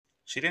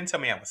She didn't tell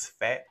me I was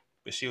fat,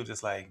 but she was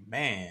just like,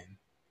 man,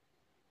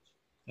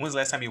 when's the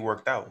last time you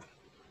worked out?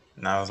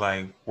 And I was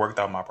like, worked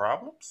out my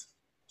problems?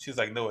 She was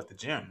like, no, at the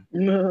gym.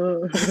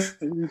 No,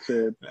 you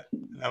said.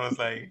 And I was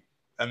like,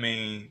 I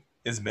mean,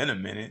 it's been a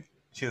minute.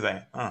 She was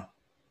like,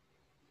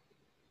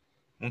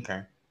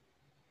 okay.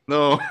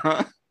 No.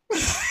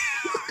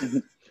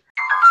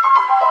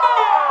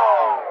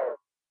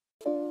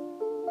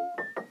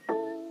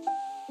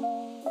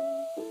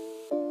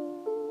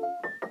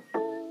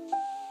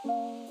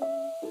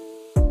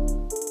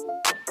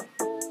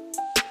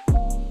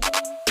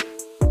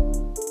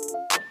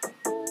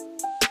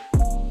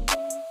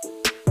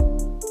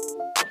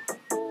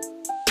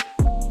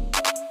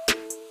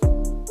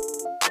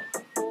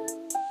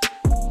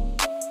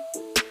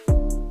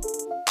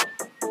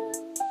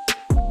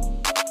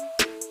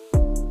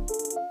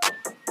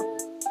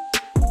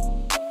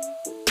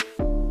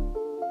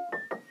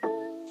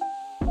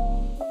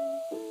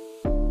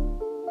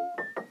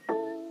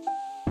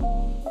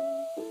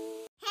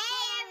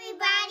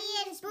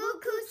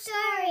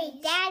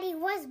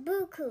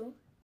 Buku.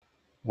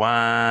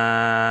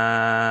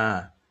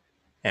 Wah!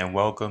 And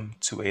welcome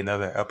to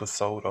another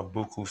episode of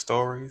Buku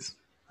Stories.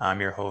 I'm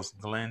your host,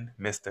 Glenn,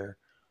 Mr.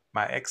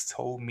 My ex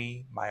told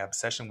me my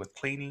obsession with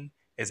cleaning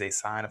is a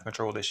sign of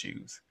control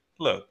issues.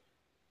 Look,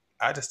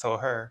 I just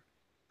told her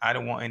I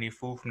don't want any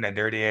food from that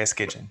dirty ass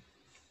kitchen.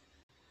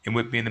 And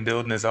with me in the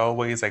building as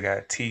always, I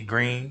got T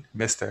Green,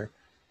 Mr.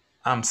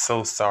 I'm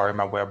so sorry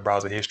my web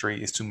browser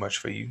history is too much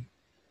for you.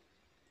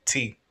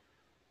 T,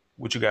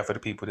 what you got for the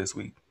people this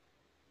week?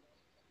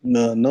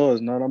 No,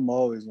 it's not. I'm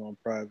always on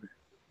private.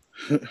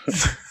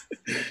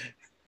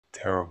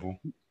 Terrible.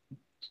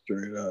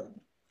 Straight up.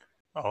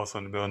 Also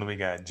in the building, we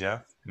got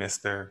Jeff,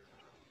 Mr.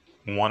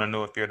 Want to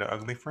know if you're the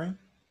ugly friend?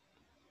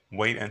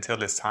 Wait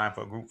until it's time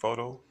for a group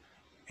photo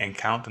and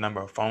count the number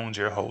of phones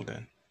you're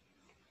holding.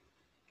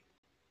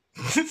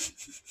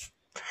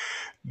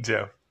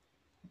 Jeff,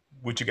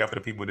 what you got for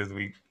the people this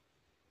week?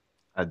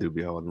 I do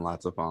be holding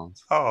lots of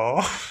phones.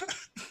 Oh.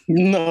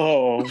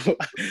 No,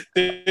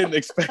 didn't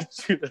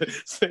expect you to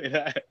say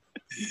that.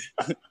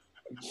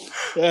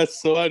 That's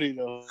funny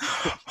though.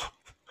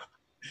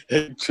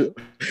 I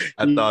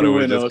thought it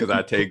was just because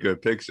I take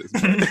good pictures.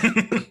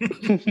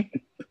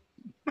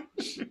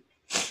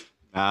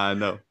 I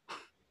know.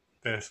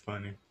 That's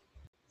funny.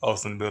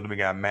 Also in the building, we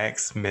got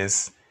Max,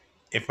 Miss.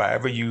 If I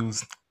ever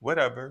use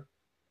whatever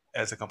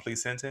as a complete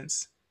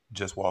sentence,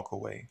 just walk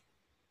away.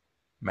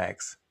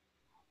 Max,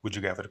 what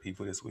you got for the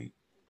people this week?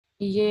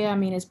 Yeah, I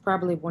mean, it's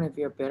probably one of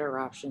your better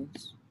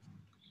options.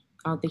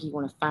 I don't think you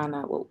want to find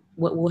out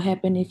what will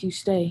happen if you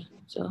stay.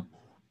 So,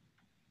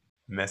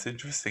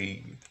 Message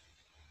received.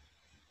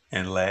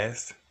 And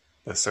last,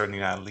 but certainly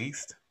not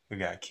least, we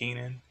got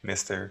Keenan,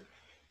 Mr.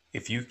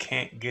 If you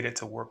can't get it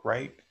to work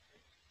right,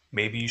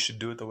 maybe you should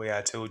do it the way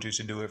I told you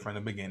to do it from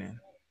the beginning.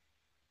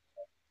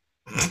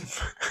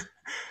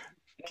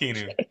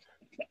 Keenan,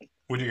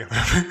 what you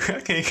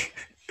got?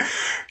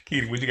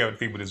 Keenan, what you got for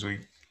people this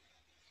week?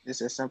 It's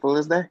as simple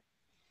as that.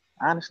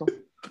 Honestly,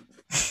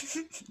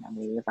 I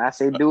mean, if I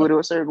say do it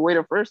a certain way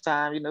the first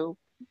time, you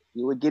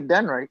would get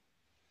done right.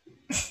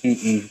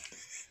 This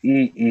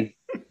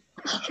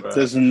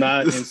is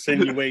not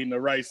insinuating the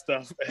right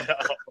stuff at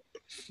all.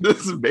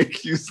 This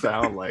make you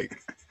sound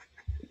like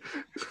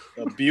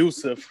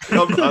abusive.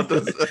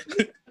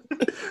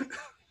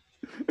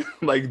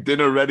 Like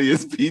dinner ready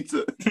is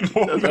pizza.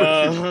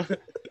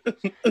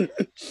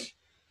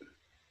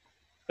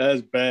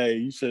 That's bad.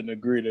 You shouldn't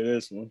agree to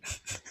this one.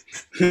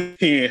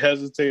 He ain't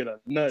hesitate on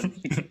nothing.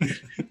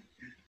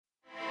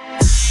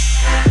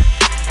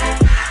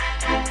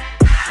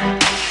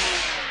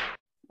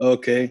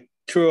 Okay,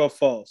 true or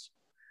false?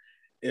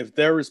 If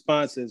their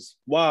response is,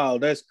 wow,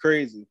 that's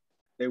crazy,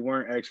 they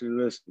weren't actually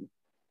listening.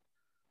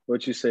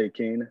 What you say,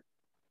 Keenan?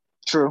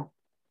 True,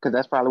 because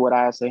that's probably what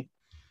I say.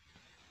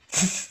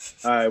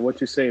 All right, what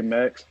you say,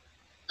 Max?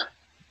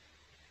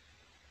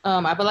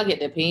 I feel like it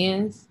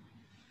depends.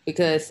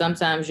 Because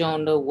sometimes you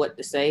don't know what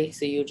to say,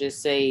 so you'll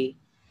just say,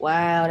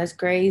 wow, that's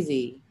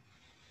crazy.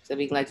 So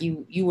be like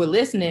you were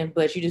listening,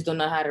 but you just don't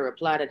know how to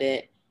reply to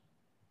that.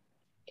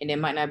 And it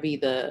might not be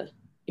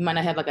you might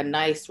not have like a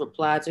nice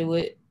reply to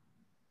it.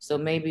 So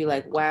maybe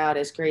like, wow,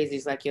 that's crazy.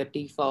 It's like your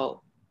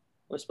default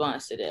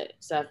response to that.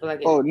 So I feel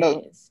like it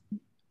depends.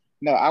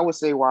 No, I would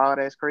say, wow,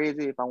 that's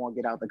crazy if I want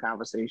to get out the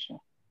conversation.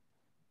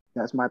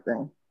 That's my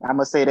thing. I'm going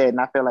to say that, and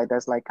I feel like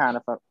that's like kind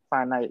of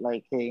finite,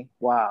 like, hey,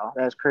 wow,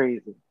 that's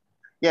crazy.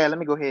 Yeah, let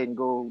me go ahead and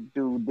go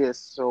do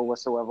this or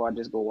whatsoever. I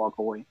just go walk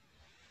away.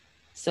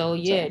 So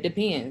yeah, it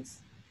depends.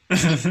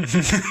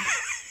 That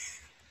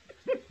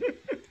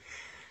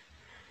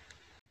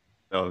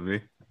was me.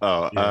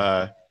 Oh,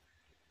 yeah.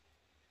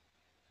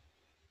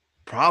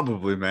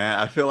 Probably, man.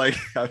 I feel like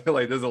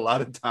there's a lot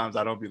of times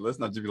I don't be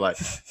listening. I'll just be like,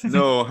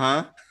 no,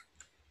 huh?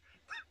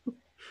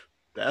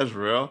 That's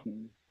real.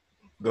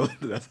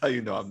 That's how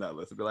you know I'm not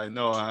listening. Be like,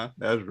 no, huh?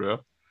 That's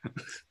real.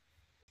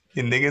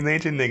 Your niggas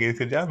ain't your niggas,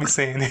 because y'all be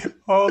saying it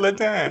all the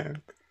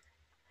time.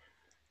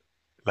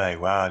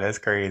 Like, wow, that's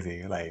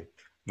crazy. Like,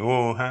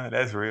 Oh, huh?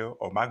 That's real.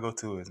 Or my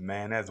go-to is,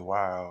 man, that's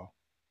wild.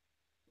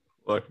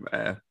 Look,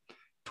 man,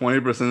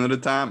 20% of the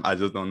time, I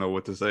just don't know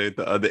what to say.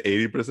 The other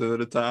 80% of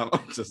the time,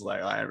 I'm just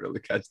like, I ain't really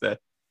catch that.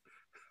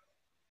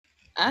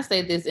 I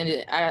say this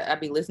and I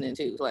be listening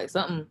to like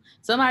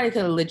somebody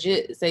could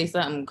legit say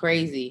something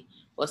crazy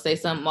or say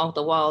something off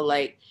the wall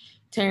like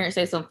Terrence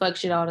say some fuck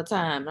shit all the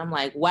time. And I'm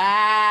like,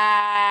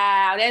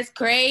 wow, that's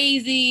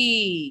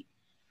crazy,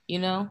 you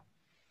know.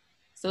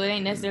 So it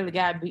ain't necessarily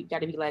got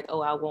to be like,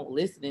 oh, I won't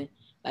listen.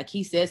 Like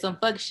he said some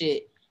fuck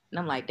shit, and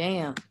I'm like,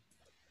 damn.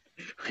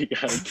 We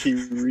gotta keep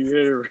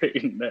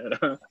reiterating that.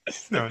 Huh?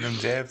 No, them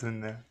jabs in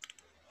there.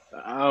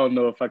 I don't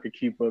know if I could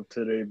keep up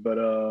today, but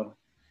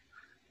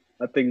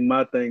I think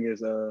my thing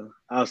is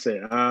I'll say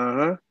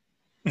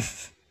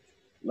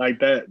like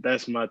that.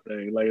 That's my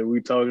thing. Like if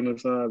we talking to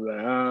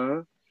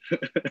someone,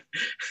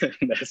 like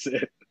that's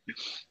it.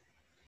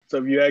 So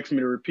if you ask me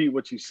to repeat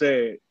what you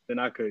said, then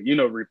I could,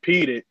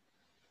 repeat it.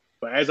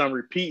 But as I'm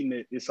repeating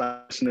it, it's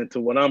like listening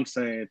to what I'm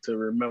saying to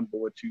remember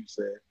what you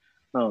said.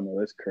 I don't know.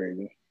 That's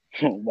crazy.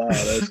 Wow,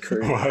 that's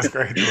crazy. Wow, that's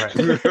crazy, right?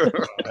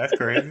 That's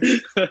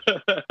crazy.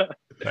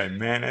 Like,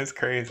 man, that's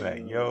crazy.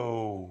 Like,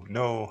 yo,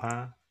 no,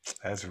 huh?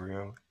 That's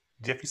real.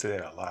 Jeff, you said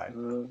that a lot.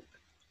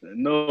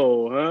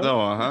 No, huh?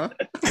 No, huh?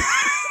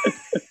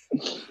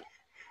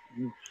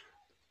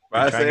 But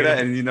I say that,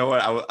 and you know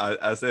what?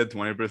 I said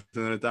 20% of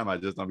the time, I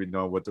just don't be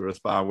knowing what to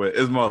respond with.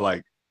 It's more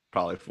like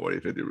probably 40,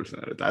 50%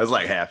 of the time. It's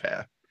like half.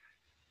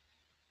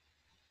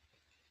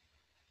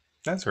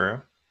 That's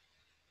real.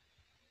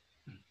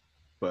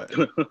 But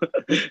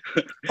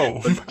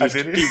I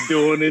did it. Keep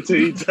doing it to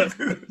each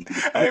other.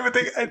 I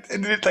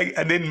didn't even think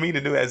I didn't mean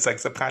to do it. It's like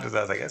subconscious. I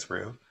was like, that's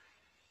real.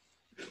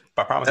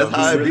 But I promise that's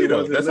how it be,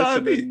 though. That's how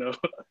it be.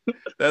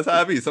 That's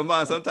how it be.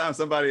 Sometimes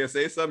somebody will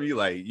say something, you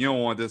like, you don't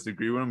want to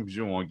disagree with them because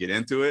you don't want to get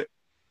into it.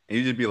 And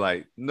you just be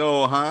like,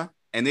 no, huh?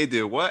 And they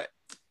did what?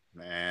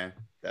 Man,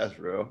 that's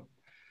real.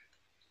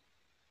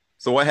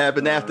 So what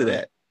happened after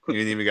that? You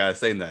didn't even gotta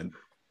say nothing.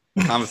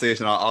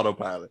 Conversation on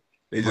autopilot.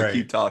 They just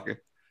keep talking.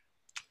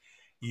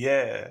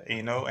 Yeah,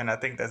 and I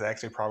think that's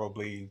actually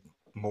probably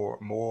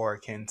more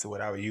akin to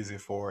what I would use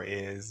it for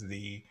is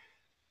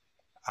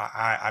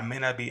I may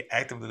not be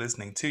actively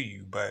listening to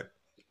you, but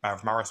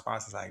my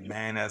response is like,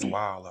 man, that's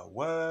wild. Or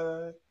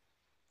what?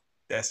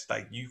 That's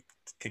like you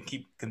can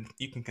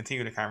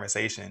continue the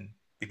conversation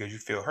because you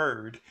feel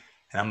heard,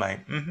 and I'm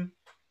like,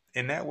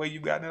 In that way,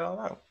 you've gotten it all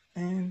out,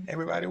 and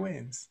everybody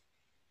wins.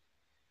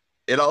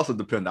 It also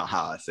depends on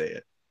how I say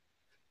it.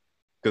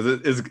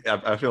 Because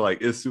I feel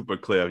like it's super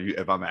clear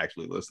if I'm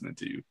actually listening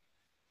to you.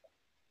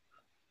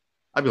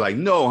 I'd be like,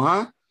 no,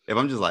 huh? If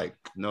I'm just like,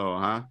 no,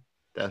 huh?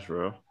 That's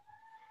real.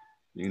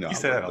 You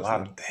said that a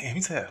lot. Damn,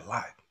 you said that a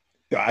lot.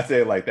 Do I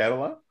say it like that a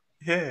lot?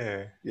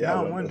 Yeah.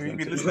 Now I'm wondering,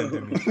 you be listening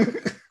to me.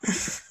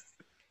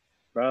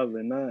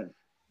 Probably not.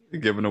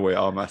 You're giving away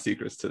all my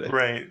secrets today.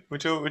 Right.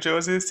 Which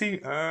yours is,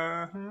 T?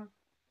 I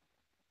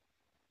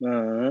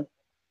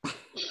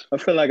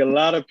feel like a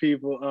lot of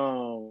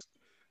people,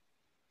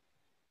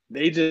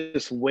 they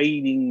just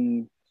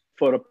waiting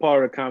for the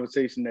part of the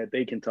conversation that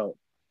they can talk.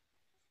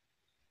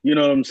 You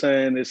know what I'm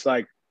saying? It's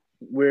like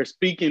we're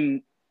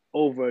speaking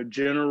over a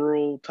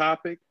general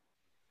topic.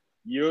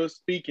 You're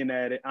speaking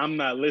at it. I'm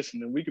not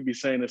listening. We could be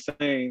saying the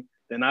same,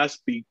 then I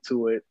speak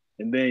to it,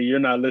 and then you're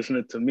not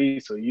listening to me,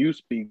 so you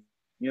speak.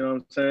 You know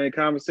what I'm saying?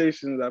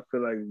 Conversations, I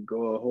feel like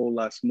go a whole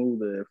lot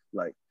smoother if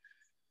like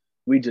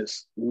we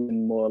just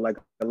more like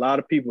a lot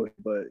of people,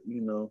 but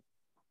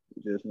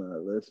just not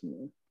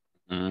listening.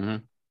 Mm-hmm.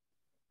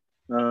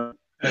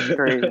 That's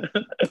crazy.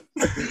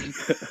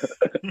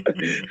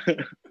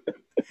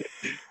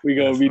 We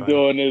gonna be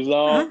doing this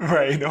all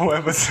right. No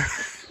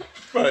episode.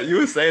 But you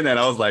were saying that,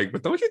 I was like,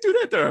 but don't you do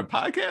that during a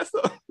podcast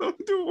though?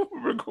 Don't do it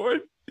when we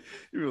record.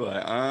 You were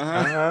like,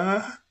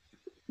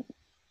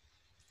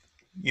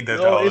 He does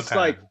that all the time.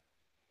 Like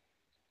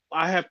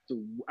I have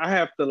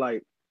to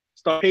like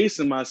start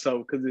pacing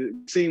myself because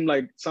it seems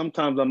like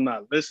sometimes I'm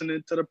not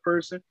listening to the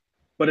person,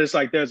 but it's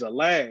like there's a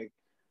lag.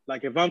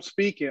 Like if I'm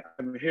speaking,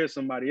 I can hear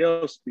somebody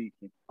else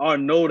speaking, or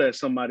know that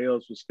somebody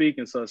else was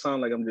speaking, so it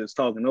sounds like I'm just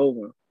talking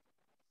over them,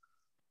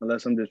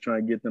 unless I'm just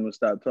trying to get them to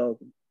stop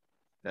talking.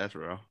 That's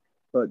real.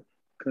 But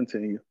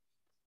continue.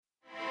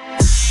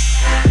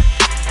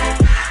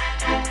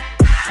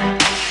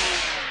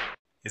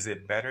 Is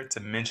it better to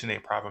mention a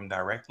problem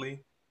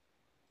directly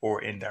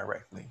or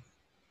indirectly?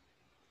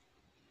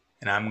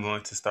 And I'm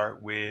going to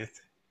start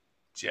with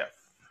Jeff.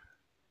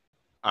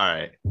 All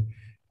right.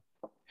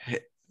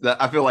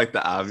 I feel like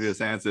the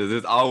obvious answer is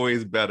it's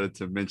always better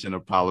to mention a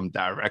problem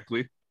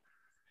directly.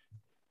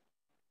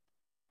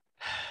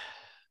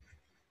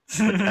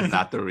 But that's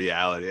not the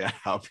reality of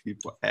how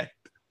people act.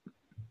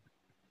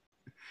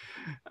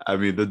 I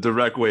mean, the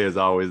direct way is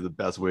always the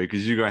best way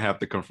because you're going to have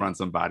to confront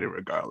somebody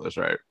regardless,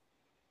 right?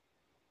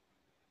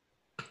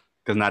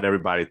 Because not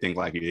everybody think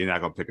like you. You're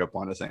not going to pick up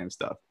on the same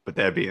stuff. But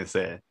that being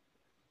said,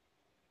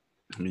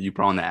 I mean, you're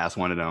prone to ask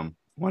one of them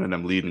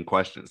leading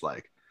questions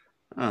like,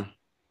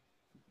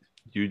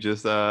 you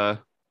just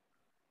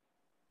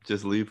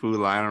Just leave food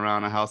lying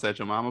around the house at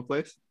your mama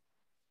place?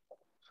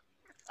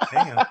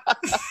 Damn.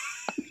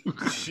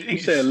 You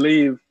said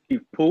leave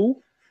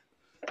poo?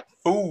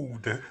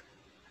 Food.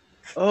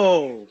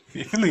 Oh.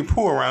 If you leave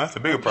poo around, that's a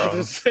bigger I was about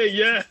problem. to say,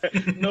 yeah.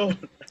 No.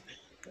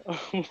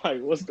 I'm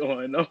like, what's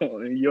going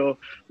on in your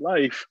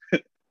life?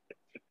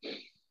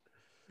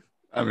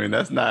 I mean,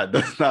 that's not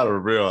a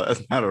real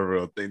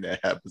thing that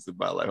happens in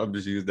my life. I'm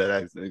just using that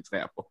as an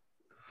example.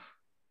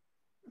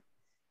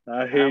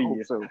 I hear I hope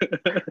you. so.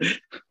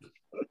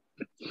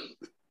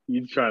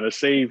 You trying to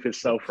save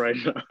yourself right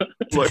now.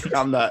 Look,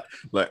 I'm not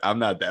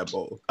that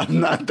bold. I'm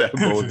not that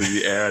bold to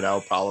be airing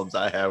out problems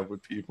I have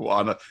with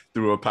people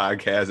through a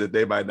podcast that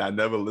they might not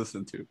never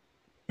listen to.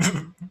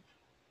 All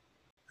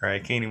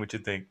right, Keeney, what you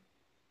think?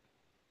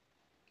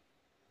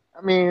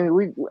 I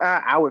mean,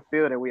 I would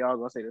feel that we all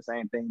gonna say the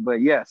same thing,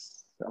 but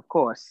yes, of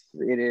course,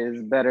 it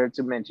is better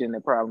to mention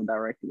the problem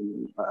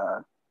directly.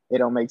 It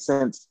don't make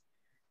sense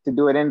to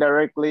do it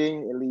indirectly.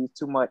 It leaves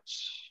too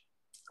much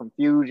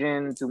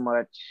confusion, too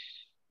much,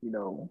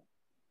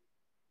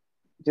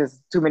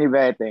 just too many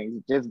bad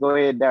things. Just go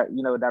ahead,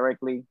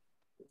 directly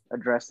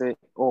address it,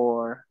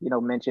 or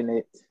mention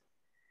it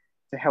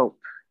to help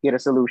get a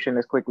solution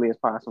as quickly as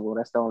possible.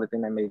 That's the only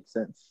thing that makes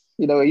sense.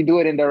 You do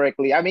it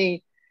indirectly. I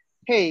mean,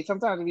 hey,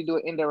 sometimes if you do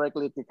it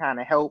indirectly to kind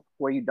of help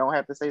where you don't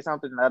have to say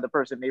something, the other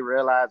person may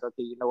realize,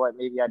 okay, you know what,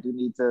 maybe I do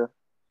need to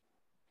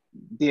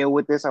deal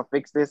with this or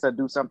fix this or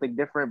do something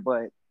different.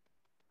 But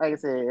like I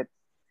said,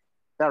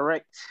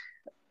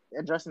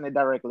 addressing it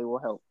directly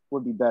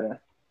would be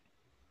better.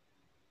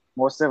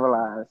 More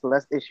civilized,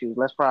 less issues,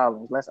 less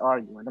problems, less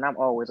arguing. And I'm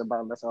always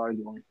about less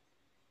arguing.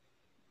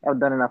 I've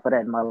done enough of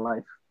that in my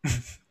life.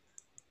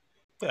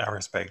 Yeah, I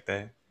respect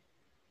that.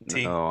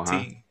 T, Oh,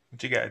 huh? T,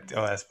 what you got?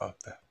 Oh, that's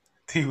fucked up.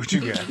 T, what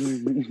you got?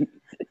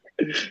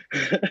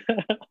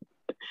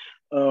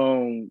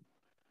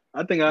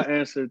 I think I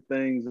answered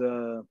things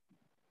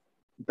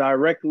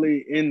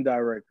directly,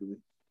 indirectly.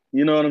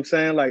 You know what I'm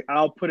saying? Like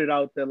I'll put it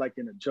out there like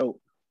in a joke.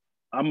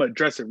 I'm gonna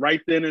address it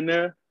right then and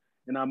there,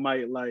 and I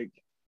might like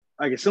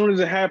as soon as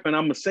it happened,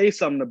 I'm gonna say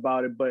something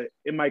about it, but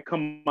it might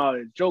come out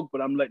as a joke. But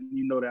I'm letting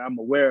you know that I'm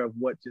aware of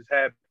what just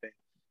happened,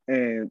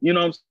 and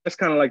that's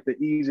kind of like the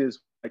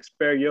easiest, like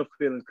spare your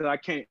feelings, because I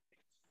can't,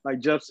 like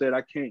Jeff said,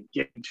 I can't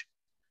gauge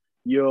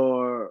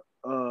your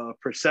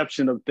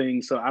perception of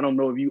things, so I don't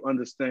know if you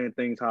understand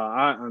things how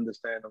I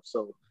understand them.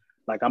 So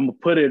like I'm gonna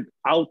put it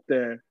out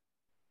there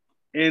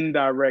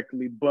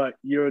indirectly, but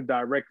you're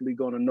directly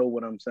gonna know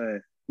what I'm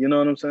saying. You know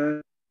what I'm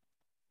saying?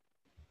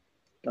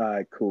 All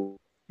right, cool.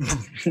 I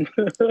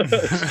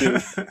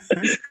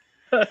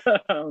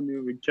don't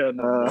even care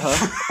no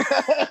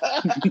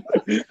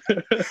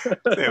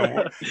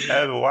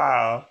That's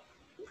wild.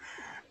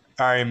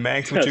 All right,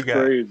 Max, what you got?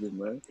 That's crazy,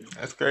 man.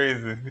 That's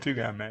crazy. What you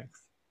got, Max?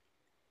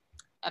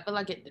 I feel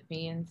like it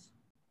depends.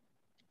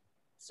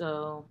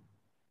 So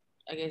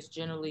I guess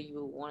generally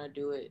you would want to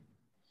do it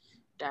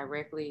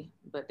directly,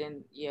 but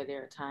then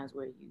there are times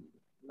where you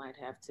might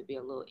have to be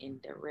a little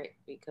indirect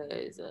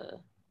because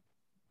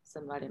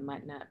somebody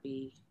might not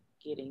be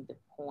getting the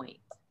point.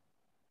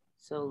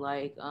 So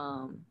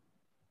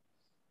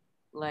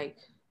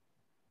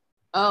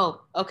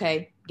oh,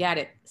 okay, got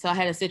it. So I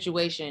had a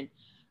situation.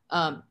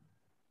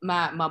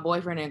 My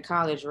boyfriend in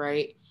college,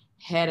 right,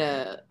 had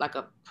a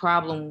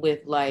problem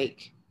with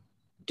like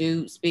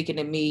dudes speaking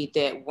to me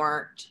that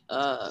weren't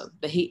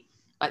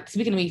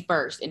speaking to me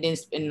first and then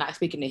not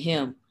speaking to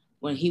him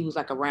when he was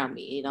like around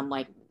me. And I'm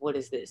like, what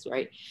is this,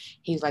 right?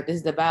 He's like, this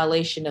is the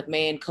violation of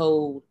man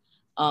code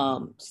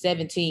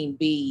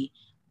 17B,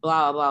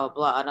 blah, blah,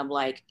 blah. And I'm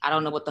like, I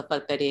don't know what the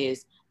fuck that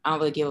is. I don't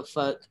really give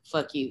a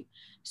fuck you.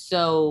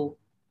 So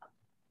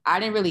I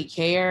didn't really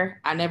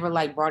care. I never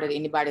like brought it to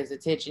anybody's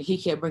attention.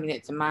 He kept bringing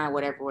it to mind,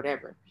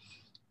 whatever.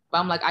 But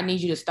I'm like, I need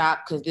you to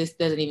stop because this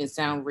doesn't even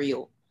sound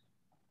real.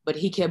 But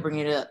he kept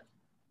bringing it up.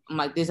 I'm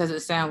like, this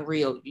doesn't sound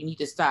real. You need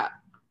to stop.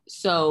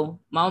 So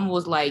my mom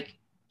was like,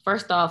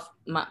 first off,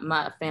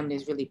 my family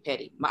is really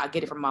petty. I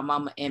get it from my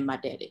mama and my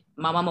daddy.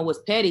 My mama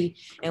was petty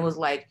and was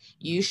like,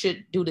 you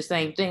should do the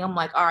same thing. I'm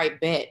like, all right,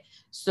 bet.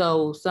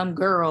 So some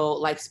girl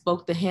like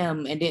spoke to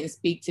him and didn't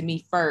speak to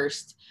me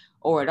first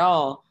or at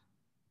all.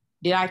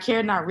 Did I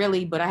care? Not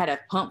really, but I had to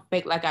pump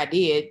fake like I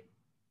did.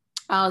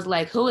 I was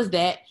like, who is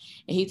that?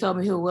 And he told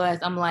me who it was.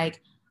 I'm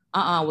like,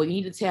 well, you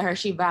need to tell her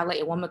she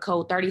violated woman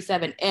code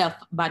 37F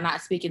by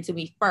not speaking to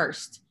me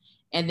first.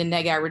 And then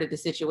that got rid of the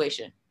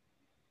situation.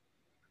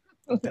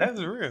 That's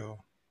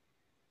real.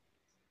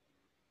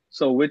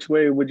 So which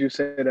way would you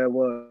say that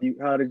was?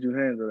 How did you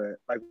handle that?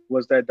 Like,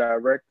 was that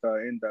direct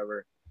or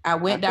indirect? I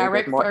went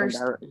direct first.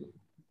 Indirect.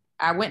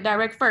 I went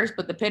direct first,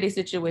 but the petty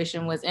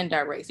situation was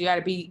indirect. So you got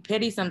to be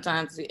petty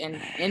sometimes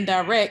and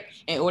indirect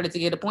in order to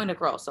get a point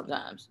across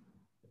sometimes.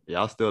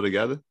 Y'all still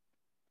together?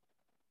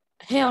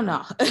 Hell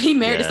no. He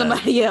married to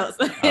somebody else.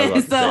 I was about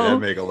to say, that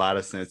make a lot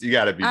of sense. You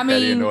got to be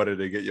petty in order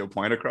to get your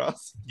point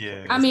across.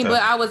 Yeah.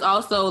 But I was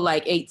also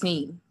like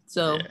 18.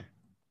 So yeah.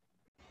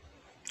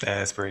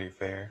 That's pretty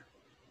fair.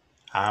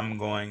 I'm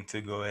going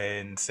to go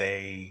ahead and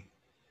say,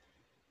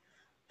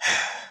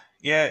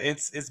 Yeah,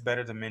 it's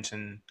better to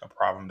mention a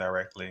problem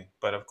directly,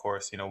 but of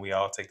course, we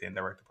all take the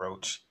indirect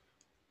approach.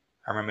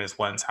 I remember this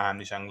one time,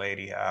 this young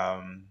lady,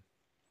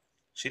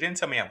 she didn't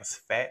tell me I was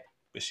fat,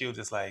 but she was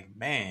just like,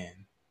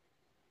 "Man,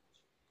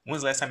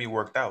 when's the last time you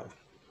worked out?"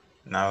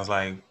 And I was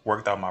like,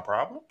 "Worked out my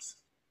problems?"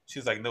 She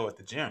was like, "No, at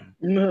the gym."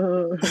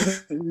 No,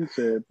 you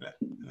said.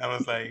 And I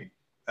was like,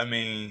 "I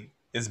mean,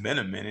 it's been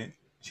a minute."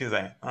 She was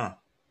like,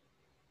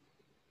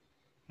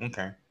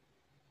 okay."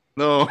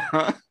 No.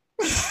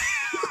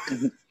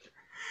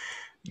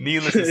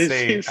 Needless to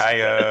say, She's-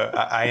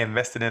 I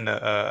invested in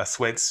a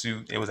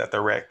sweatsuit. It was at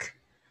the rec.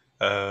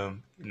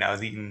 And I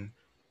was eating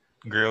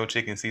grilled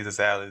chicken Caesar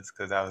salads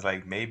because I was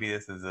like, maybe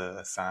this is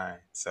a sign.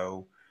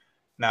 So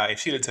now, if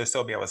she'd have just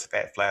told me I was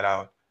fat flat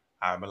out,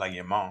 I'd be like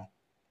your mom,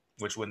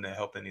 which wouldn't have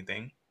helped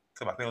anything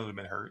because my feelings would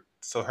have been hurt.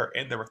 So her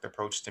indirect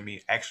approach to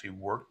me actually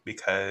worked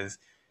because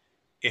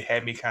it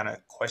had me kind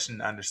of question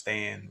and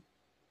understand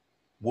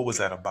what was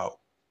that about.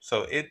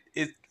 So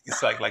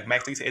it's like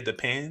Max Lee said, it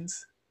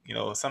depends.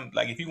 Some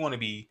like if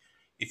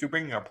you're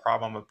bringing a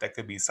problem up that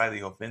could be slightly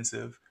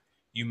offensive,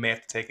 you may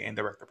have to take an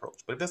indirect approach.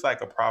 But if it's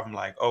like a problem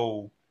like,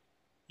 oh,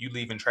 you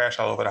leaving trash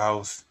all over the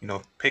house,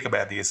 pick up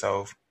after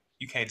yourself.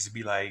 You can't just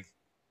be like,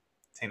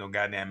 ain't no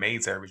goddamn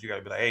maid service. You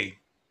gotta be like, hey,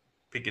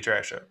 pick your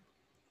trash up.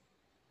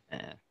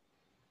 Man.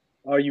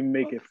 or you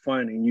make it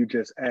fun and you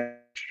just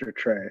extra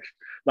trash,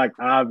 like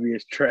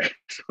obvious trash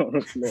on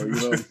the floor. You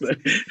know what I'm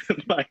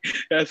saying? Like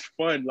that's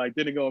fun. Like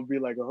then it's gonna be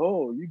like,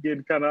 oh, you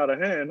getting kind of out of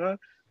hand, huh?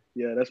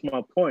 Yeah, that's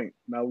my point.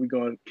 Now we're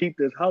gonna keep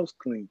this house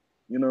clean.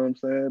 You know what I'm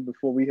saying?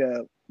 Before we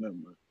have, never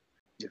mind.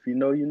 If you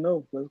know, you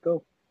know. Let's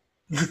go.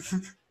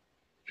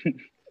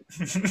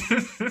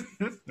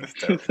 That's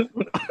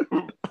terrible.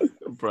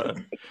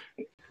 Bruh.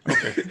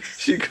 Okay.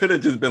 She could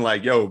have just been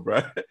like, yo,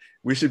 bruh,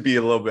 we should be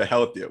a little bit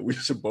healthier. We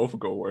should both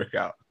go work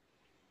out.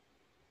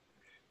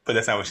 But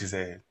that's not what she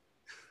said.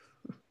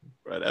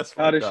 Bruh, that's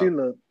How did fucked she up.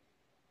 look?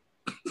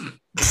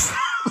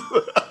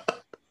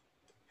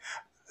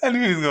 I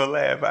knew he was gonna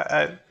laugh.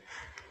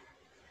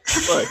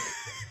 Look,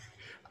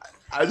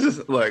 I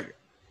just like,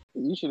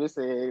 You should have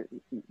said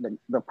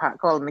the pot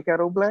calling the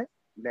kettle black.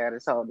 That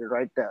is all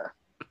right there.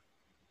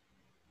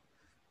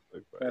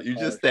 bruh, you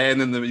just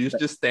stand in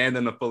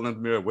the full length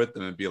mirror with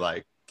them and be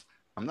like,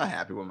 I'm not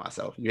happy with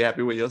myself. You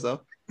happy with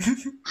yourself?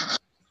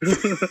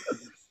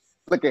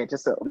 Look at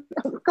yourself.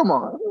 Come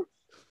on.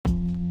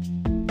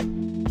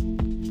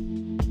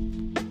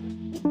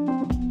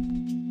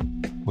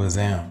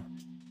 Wazam!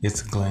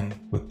 It's Glenn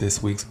with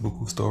this week's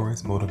Buku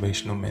Stories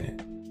Motivational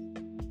Minute.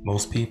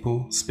 Most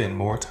people spend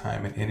more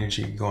time and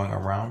energy going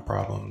around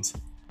problems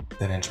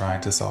than in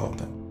trying to solve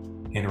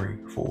them. Henry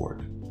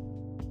Ford.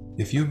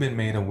 If you've been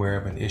made aware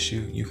of an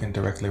issue you can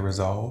directly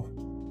resolve,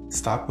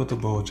 stop with the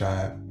bull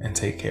jive and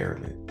take care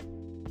of it.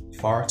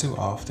 Far too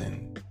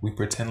often, we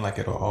pretend like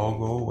it'll all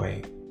go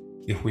away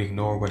if we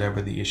ignore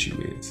whatever the issue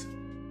is.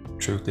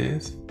 Truth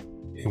is,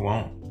 it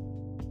won't.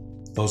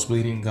 Those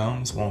bleeding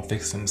gums won't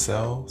fix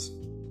themselves,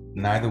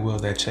 neither will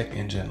that check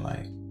engine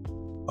light.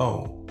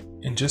 Oh,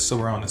 and just so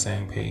we're on the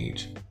same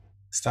page,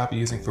 stop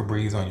using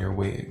Febreze on your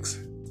wigs.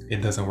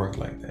 It doesn't work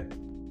like that.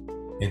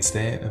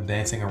 Instead of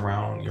dancing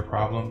around your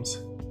problems,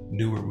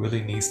 do what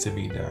really needs to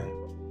be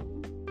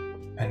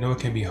done. I know it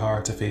can be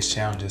hard to face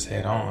challenges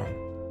head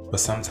on, but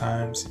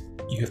sometimes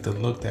you have to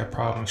look that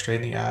problem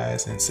straight in the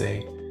eyes and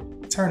say,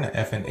 turn the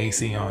effing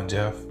AC on,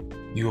 Jeff,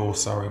 you old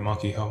sorry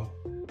monkey hoe.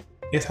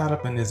 It's hot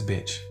up in this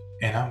bitch,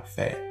 and I'm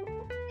fat.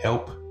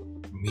 Help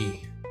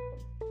me.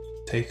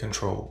 Take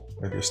control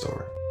of your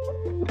story.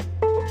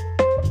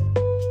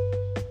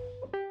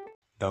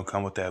 Don't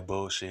come with that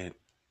bullshit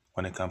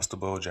when it comes to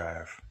bull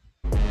jive.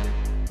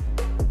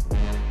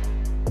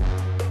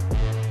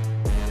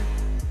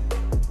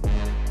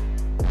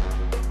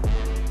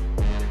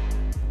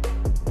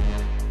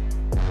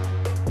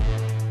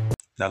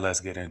 Now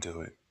let's get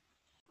into it.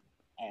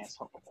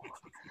 Asshole.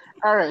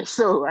 All right,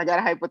 so I got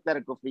a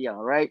hypothetical for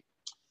y'all, right?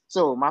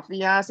 So my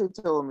fiance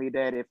told me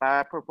that if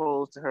I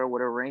proposed to her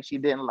with a ring she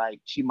didn't like,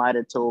 she might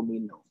have told me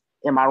no.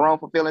 Am I wrong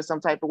for feeling some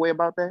type of way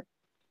about that?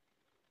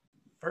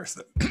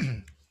 First,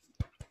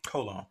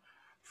 hold on.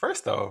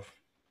 First off,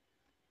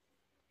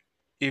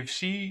 if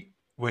she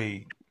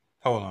wait,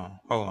 hold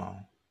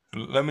on.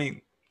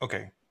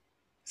 Okay.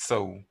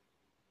 So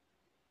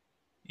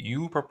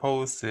you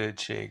proposed to a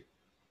chick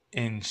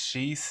and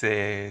she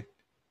said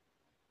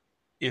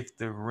if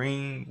the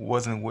ring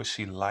wasn't what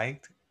she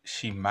liked,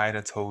 she might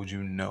have told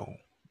you no.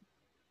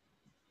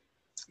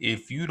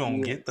 If you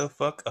don't get the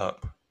fuck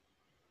up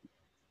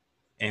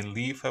and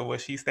leave her where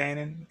she's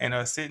standing and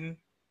her sitting,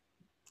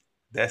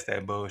 that's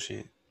that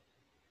bullshit.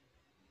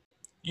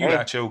 You Hey,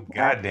 out your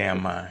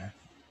goddamn mind.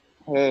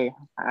 Hey,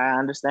 I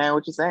understand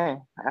what you're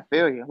saying. I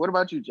feel you. What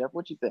about you, Jeff?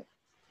 What you think?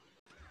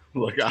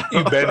 look,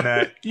 You better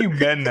not. You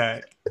better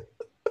not.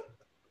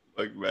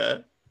 Look,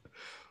 man.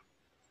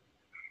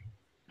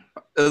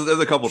 There's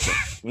a couple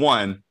things.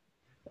 One,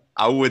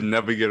 I would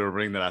never get a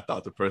ring that I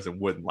thought the person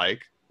wouldn't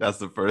like. That's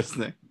the first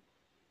thing.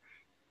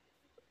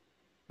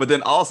 But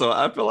then also,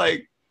 I feel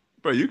like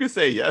Bro, you can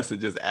say yes and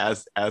just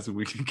ask if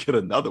we can get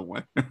another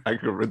one. I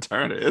can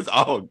return it. It's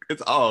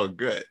all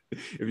good.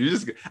 If you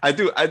just, I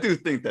do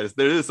think that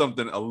there is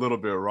something a little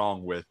bit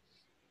wrong with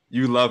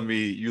you love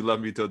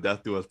me till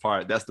death do us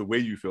part. That's the way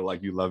you feel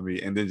like you love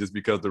me, and then just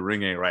because the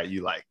ring ain't right,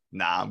 you like,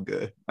 nah, I'm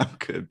good.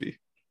 B.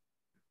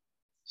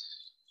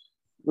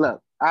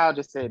 Look, I'll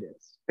just say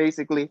this.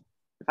 Basically,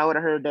 if I would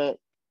have heard that,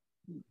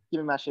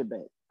 give me my shit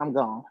back. I'm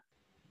gone.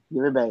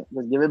 Give it back.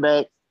 Just give it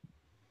back.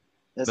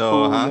 It's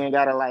cool. You ain't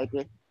gotta like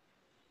it.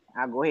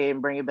 I'll go ahead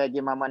and bring it back,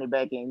 get my money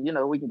back, and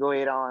we can go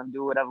ahead on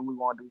do whatever we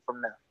want to do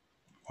from there.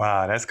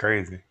 Wow, that's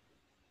crazy.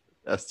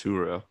 That's too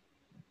real.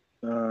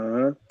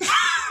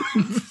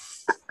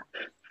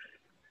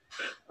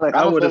 Like,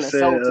 I would have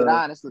feel insulted,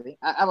 honestly.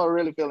 I would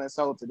really feel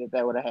insulted if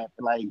that would have happened.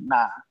 Like,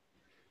 nah.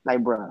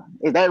 Like, bro,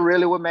 is that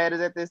really what matters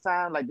at this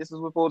time? Like, this is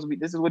what's supposed to be.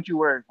 This is what you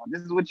work on.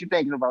 This is what you're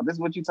thinking about. This is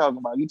what you're talking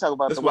about. You talk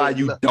about. That's why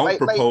you don't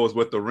propose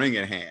with the ring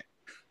in hand.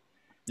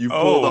 You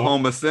pull the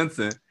Homer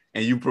Simpson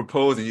and you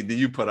propose, and then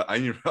you put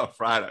a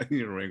fried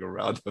onion ring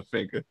around the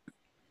finger.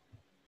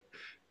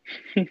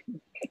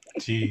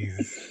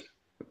 Jeez.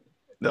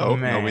 No,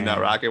 we're not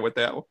rocking with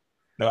that one.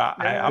 No,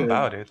 I'm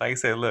about it. Like I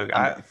said, look,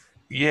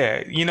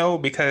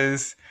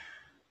 because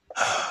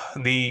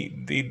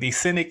the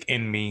cynic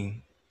in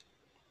me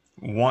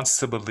wants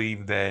to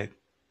believe that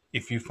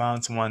if you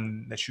found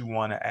someone that you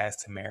want to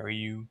ask to marry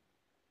you,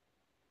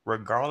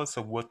 regardless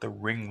of what the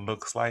ring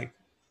looks like,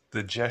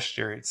 the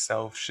gesture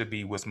itself should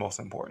be what's most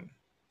important.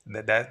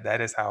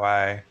 That is how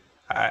I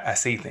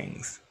see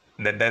things.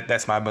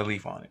 That's my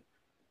belief on it.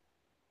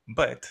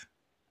 But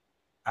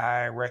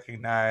I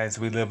recognize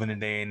we live in a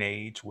day and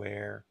age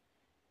where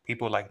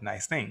people like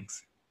nice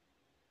things.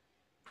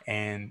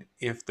 And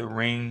if the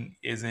ring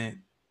isn't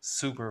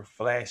super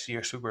flashy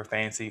or super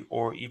fancy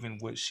or even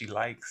what she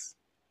likes,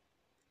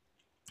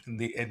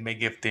 it may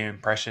give the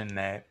impression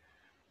that,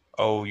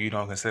 oh, you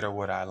don't consider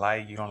what I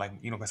like. You don't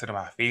consider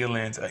my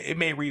feelings. It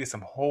may read as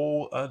some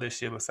whole other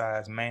shit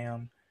besides,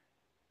 ma'am,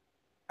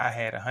 I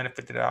had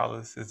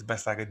 $150. It's the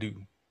best I could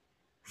do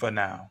for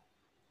now.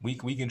 We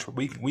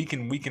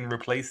can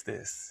replace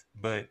this,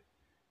 but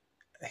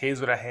here's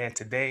what I had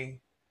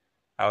today.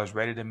 I was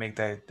ready to make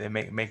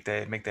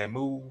that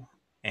move,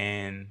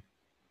 and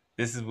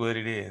this is what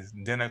it is.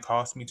 Dinner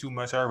cost me too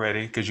much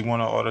already because you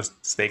want to order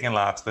steak and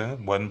lobster.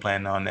 Wasn't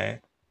planning on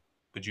that,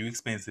 but you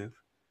expensive.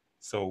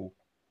 So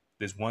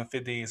this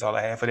 $150 is all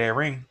I have for that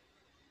ring,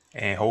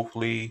 and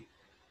hopefully,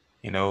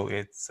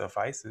 it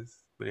suffices.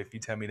 But if you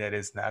tell me that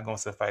it's not gonna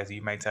suffice,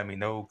 you might tell me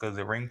no because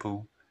the ring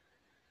poo.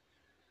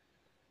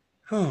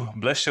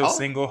 Bless your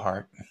single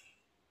heart.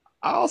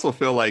 I also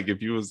feel like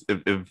if you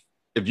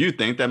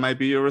think that might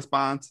be your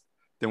response,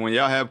 then when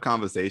y'all have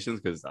conversations,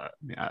 because I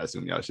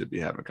assume y'all should be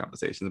having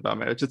conversations about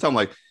marriage, just tell them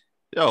like,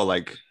 yo,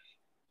 like,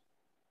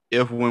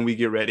 if when we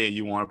get ready and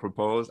you want to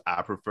propose,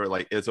 I prefer,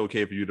 like, it's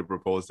okay for you to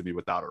propose to me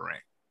without a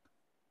ring,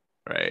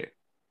 right?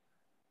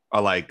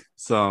 Or like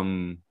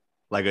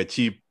a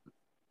cheap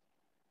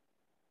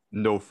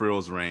no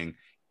frills ring,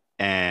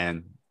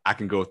 and I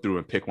can go through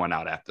and pick one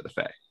out after the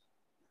fact.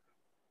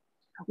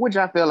 Which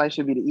I feel like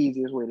should be the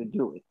easiest way to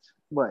do it,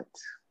 but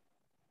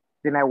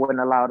then I wouldn't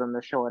allow them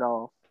to show it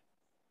off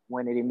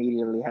when it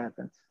immediately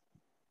happens.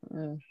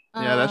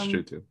 Yeah, that's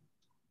true too.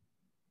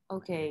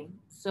 Okay,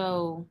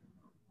 so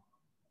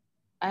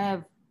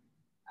I'm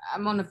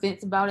on the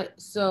fence about it.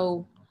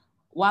 So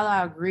while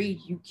I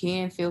agree you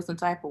can feel some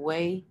type of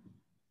way,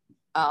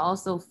 I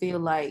also feel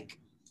like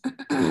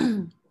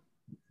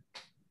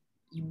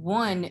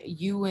one,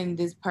 you and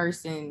this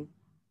person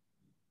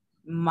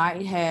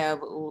might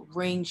have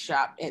ring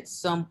shopped at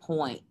some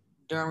point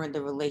during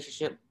the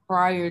relationship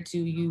prior to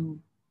you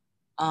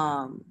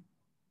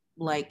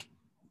like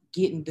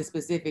getting the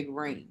specific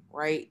ring,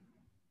 right?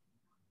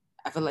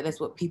 I feel like that's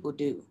what people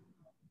do.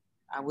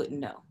 I wouldn't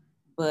know,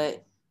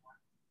 but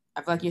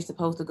I feel like you're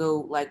supposed to go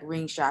like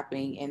ring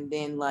shopping, and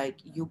then like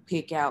you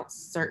pick out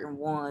certain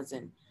ones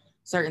and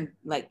certain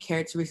like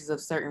characteristics of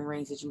certain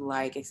rings that you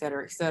like, et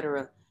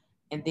cetera,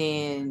 and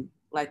then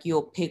like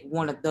you'll pick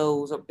one of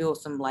those or build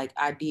some like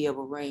idea of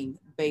a ring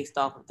based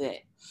off of that.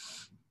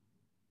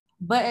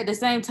 But at the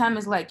same time,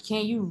 it's like,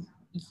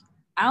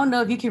 I don't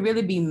know if you can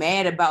really be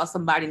mad about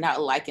somebody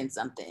not liking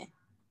something,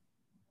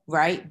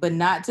 right? But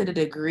not to the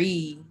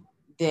degree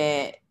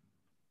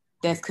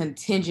that's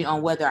contingent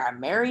on whether I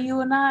marry you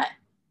or not.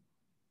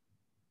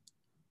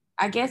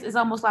 I guess it's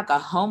almost like a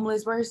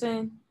homeless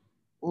person.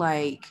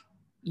 Like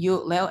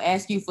they'll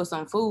ask you for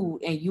some food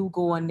and you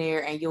go in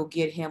there and you'll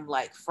get him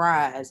like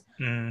fries.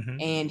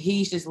 Mm-hmm. And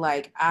he's just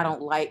like, I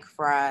don't like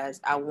fries.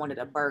 I wanted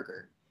a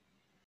burger.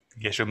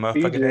 Guess your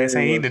motherfucking ass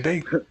ain't eating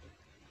today.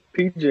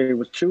 PJ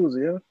was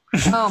choosy, huh?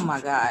 Oh my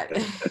God.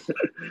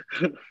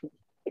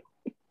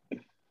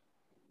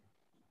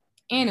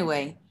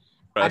 Anyway,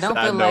 I don't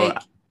feel like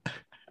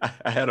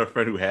I had a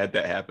friend who had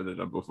that happen to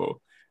them before.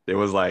 They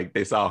was like,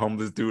 they saw a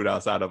homeless dude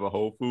outside of a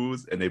Whole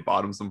Foods and they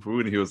bought him some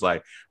food and he was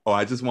like, oh,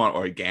 I just want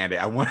organic.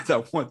 I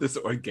want this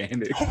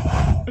organic.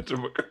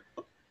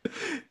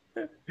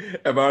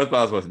 And my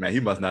response was, man, he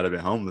must not have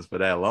been homeless for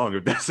that long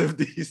if that's if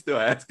he's still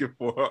asking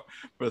for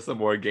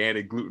some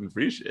organic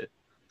gluten-free shit.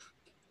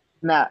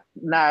 Now,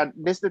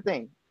 this is the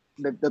thing.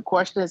 The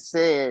question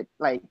said,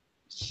 like,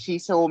 she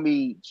told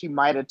me she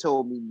might have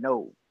told me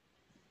no.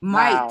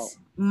 Might.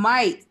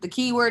 The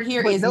key word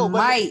here is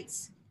might.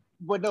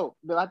 But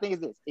I think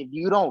it's this. If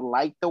you don't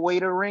like the way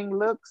the ring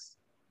looks,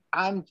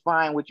 I'm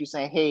fine with you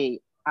saying, hey,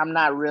 I'm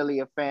not really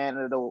a fan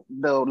of the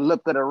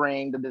look of the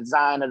ring, the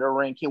design of the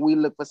ring. Can we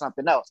look for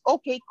something else?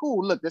 Okay,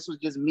 cool. Look, this was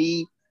just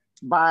me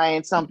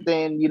buying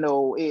something, you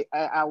know,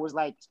 I was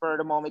like spur of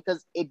the moment,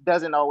 because it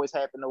doesn't always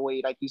happen the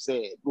way, like you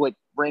said, with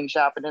ring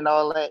shopping and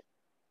all that.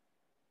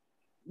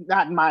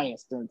 Not in my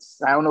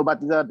instance. I don't know about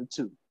the other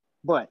two,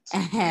 but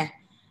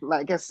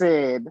like I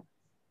said,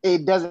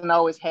 it doesn't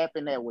always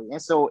happen that way.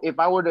 And so if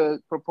I were to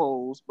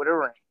propose with a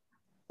ring,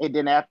 and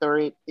then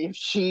after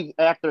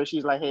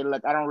she's like, hey,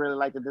 look, I don't really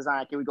like the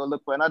design. Can we go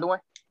look for another one?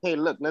 Hey,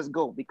 look, let's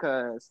go,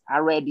 because I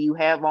read you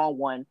have on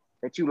one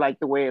that you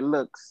like the way it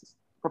looks.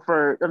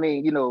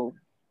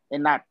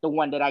 And not the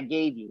one that I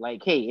gave you.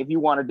 Like, hey, if you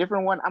want a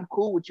different one, I'm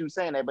cool with you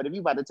saying that. But if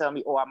you about to tell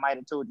me, oh, I might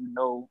have told you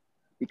no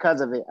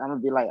because of it, I'm gonna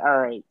be like, all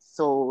right.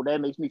 So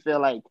that makes me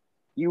feel like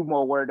you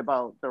more worried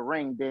about the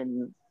ring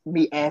than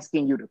me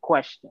asking you the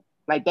question.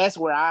 Like, that's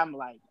where I'm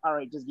like, all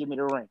right, just give me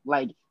the ring.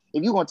 Like,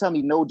 if you're gonna tell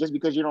me no just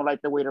because you don't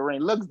like the way the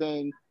ring looks,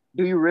 then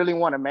do you really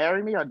want to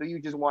marry me, or do you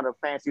just want a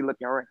fancy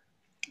looking ring?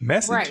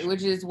 Message. Right,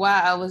 which is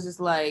why I was just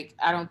like,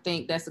 I don't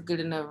think that's a good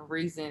enough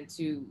reason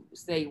to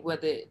say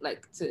whether,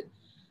 like,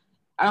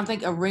 I don't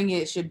think a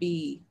ring should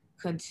be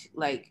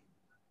like,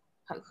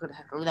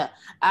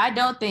 I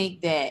don't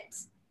think that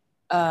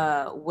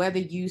whether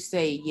you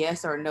say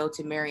yes or no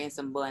to marrying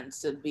someone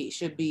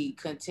should be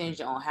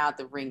contingent on how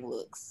the ring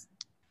looks.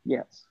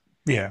 Yes.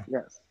 Yeah.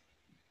 Yes.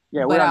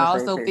 Yeah. But I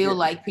also feel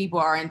like people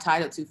are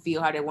entitled to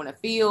feel how they want to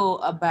feel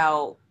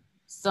about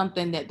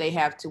something that they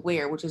have to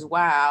wear, which is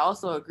why I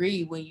also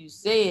agree when you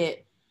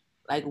said,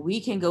 like, we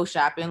can go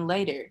shopping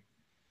later.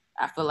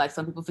 I feel like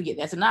some people forget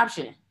that's an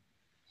option.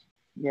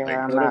 Yeah,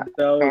 I'm not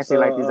fancy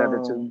like these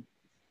other two.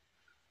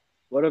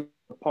 What if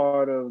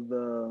part of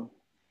the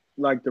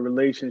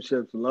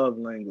relationship's love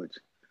language?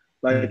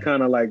 Like,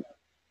 kind of like,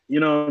 you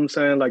know what I'm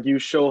saying? Like, you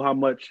show how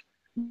much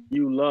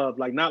you love,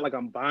 like, not like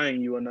I'm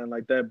buying you or nothing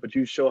like that, but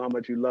you show how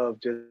much you love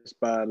just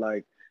by,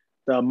 like,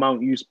 the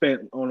amount you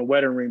spent on a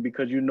wedding ring,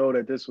 because you know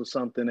that this was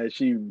something that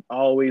she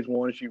always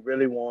wanted, she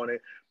really wanted,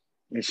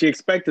 and she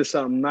expected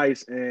something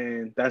nice,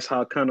 and that's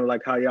how kind of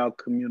like how y'all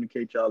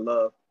communicate y'all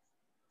love.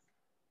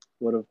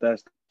 What if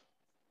that's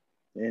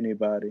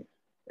everybody?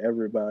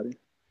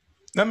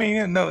 I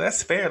mean, no,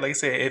 that's fair. Like I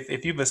said,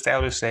 if you've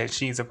established that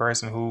she's a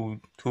person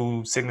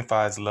who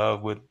signifies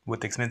love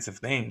with expensive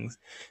things,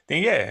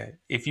 then yeah,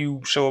 if you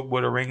show up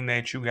with a ring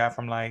that you got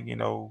from, like, you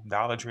know,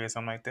 Dollar Tree or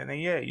something like that, then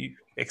yeah, you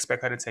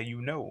expect her to tell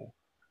you no.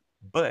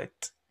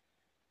 But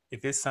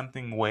if it's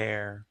something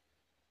where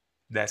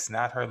that's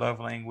not her love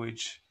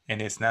language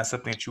and it's not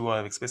something that you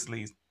have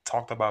explicitly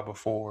talked about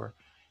before,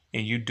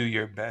 and you do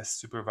your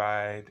best to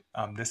provide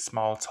this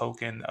small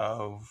token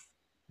of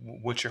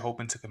what you're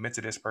hoping to commit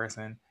to this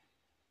person,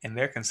 and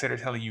they're considered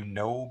telling you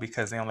no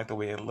because they don't like the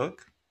way it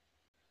look,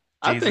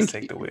 Jesus,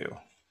 take the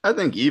wheel. I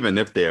think even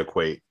if they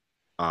equate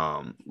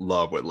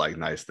love with, like,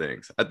 nice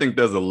things, I think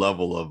there's a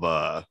level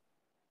of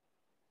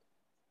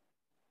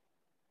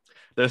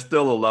there's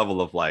still a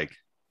level of like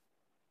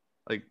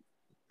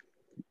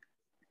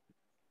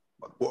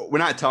we're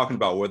not talking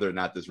about whether or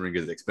not this ring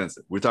is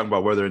expensive. We're talking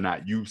about whether or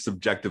not you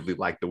subjectively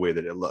like the way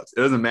that it looks. It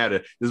doesn't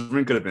matter. This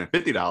ring could have been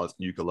 $50 and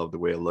you could love the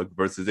way it looked,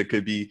 versus it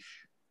could be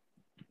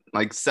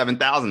like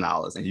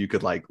 $7,000 and you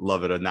could, like,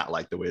 love it or not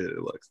like the way that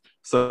it looks.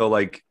 So,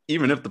 like,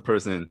 even if the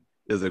person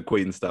is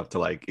equating stuff to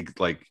like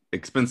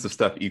expensive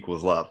stuff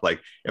equals love, like,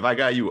 if I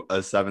got you a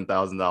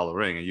 $7,000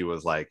 ring and you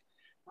was like,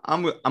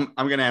 I'm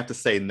gonna have to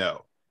say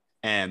no,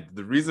 and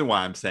the reason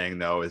why I'm saying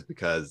no is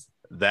because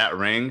that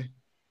ring,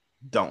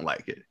 don't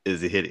like it,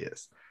 is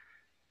hideous,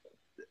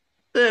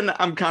 then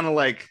I'm kind of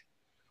like,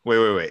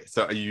 wait.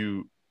 So do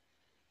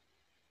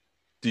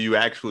you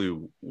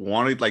actually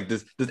want it? Like,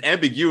 this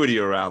ambiguity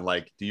around,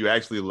 like, do you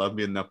actually love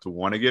me enough to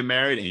want to get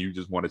married and you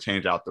just want to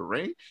change out the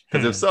ring?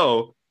 Because if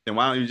so, then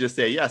why don't you just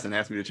say yes and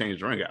ask me to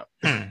change the ring out?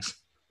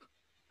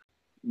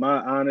 My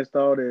honest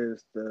thought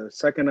is, the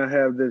second I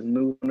have this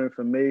new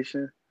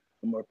information,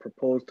 I'm gonna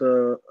propose to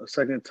her a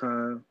second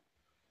time.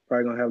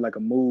 Probably gonna have like a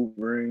mood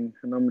ring,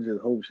 and I'm gonna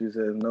just hope she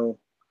says no.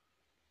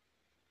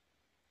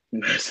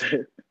 And that's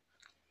it.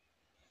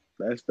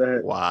 That's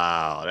that.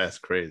 Wow, that's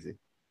crazy.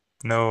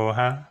 No,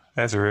 huh?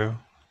 That's real.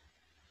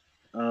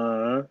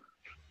 I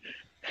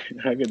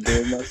could do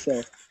it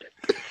myself.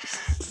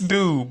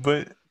 Dude,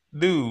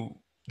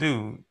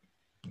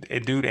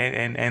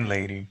 and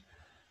lady,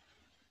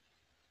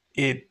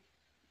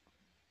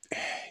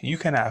 you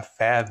cannot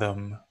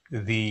fathom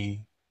the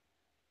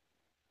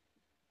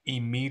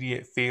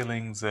immediate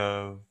feelings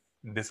of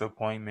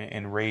disappointment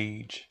and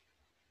rage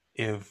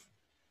if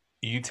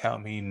you tell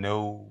me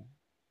no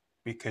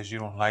because you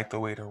don't like the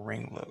way the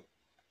ring look.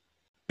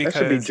 That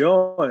should be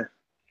joy.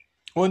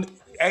 Well,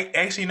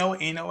 actually,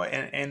 you know what,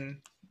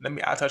 and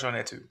I'll touch on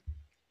that too.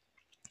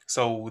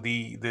 So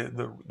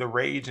the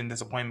rage and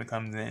disappointment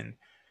comes in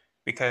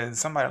because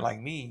somebody like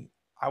me,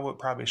 I would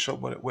probably show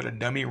up with a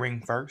dummy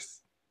ring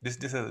first. This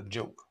is a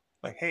joke.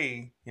 Like,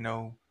 hey, you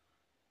know,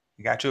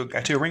 got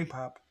your ring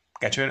pop,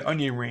 got you an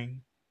onion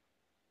ring,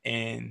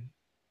 and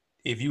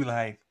if you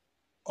like,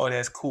 oh,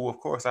 that's cool. Of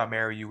course, I'll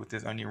marry you with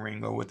this onion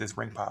ring or with this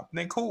ring pop.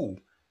 Then cool,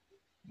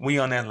 we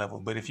on that level.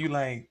 But if you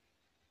like,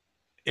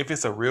 if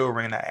it's a real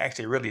ring, I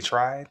actually really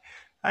tried.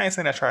 I ain't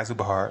saying I tried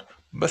super hard,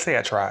 but say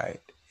I tried,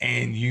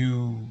 and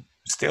you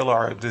still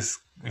are just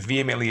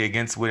vehemently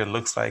against what it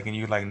looks like, and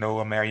you like, no,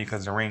 I'm marrying you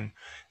because of the ring.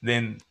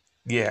 Then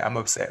yeah, I'm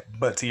upset.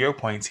 But to your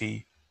point,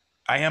 T,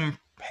 I am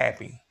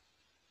happy.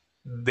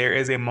 There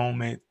is a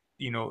moment,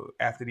 you know,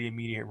 after the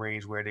immediate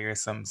rage where there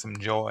is some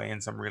joy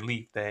and some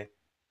relief that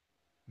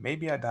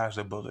maybe I dodged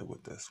a bullet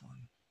with this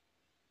one.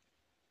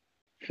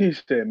 He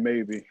said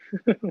maybe.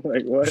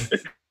 Like what?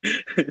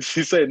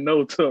 She said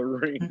no to a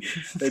ring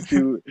that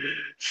you.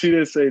 She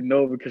didn't say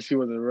no because she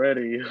wasn't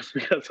ready. It was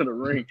because of the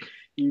ring.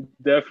 You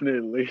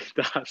definitely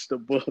dodged the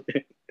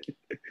bullet.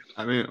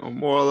 I mean, a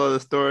moral of the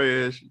story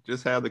is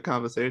just have the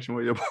conversation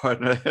with your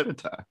partner ahead of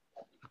time.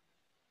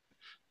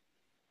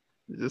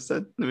 Just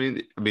said, I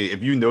mean,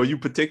 if you know you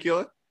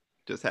particular,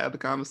 just have the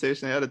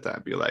conversation ahead of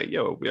time. Be like,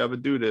 yo, if we ever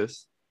do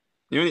this,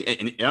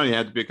 it don't even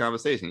have to be a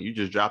conversation. You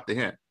just drop the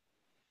hint.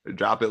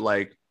 Drop it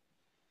like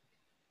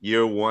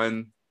year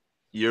one,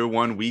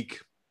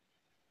 week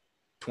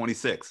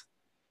 26.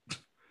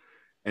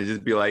 And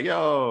just be like,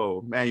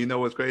 yo, man, you know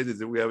what's crazy is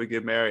if we ever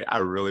get married, I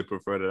really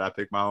prefer that I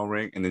pick my own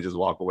ring, and then just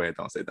walk away and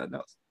don't say nothing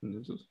else.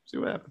 And just see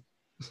what happens.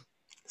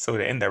 So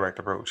the indirect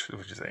approach is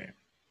what you're saying.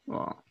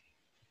 Oh.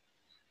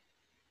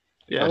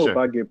 Yeah, I hope sure.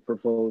 I get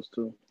proposed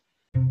to.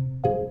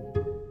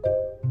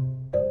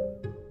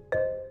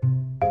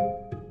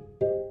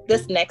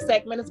 This next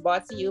segment is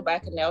brought to you by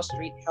Canal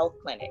Street Health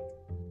Clinic.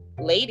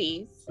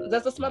 Ladies,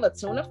 does the smell of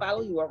tuna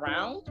follow you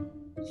around?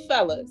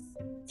 Fellas,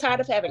 tired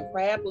of having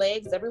crab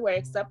legs everywhere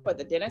except for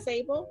the dinner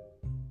table?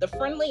 The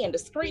friendly and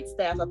discreet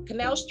staff of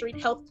Canal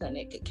Street Health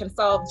Clinic can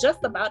solve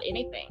just about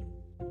anything.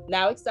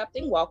 Now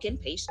accepting walk-in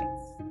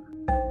patients.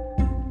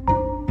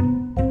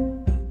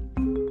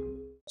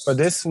 For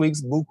this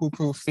week's Buku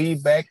Crew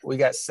feedback, we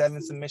got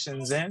 7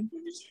 submissions in.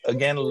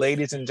 Again,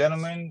 ladies and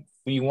gentlemen,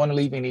 if you want to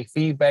leave any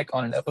feedback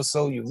on an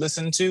episode you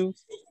listened to,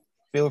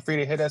 feel free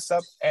to hit us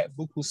up at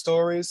Buku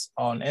Stories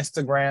on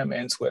Instagram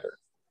and Twitter.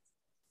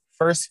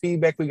 First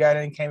feedback we got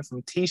in came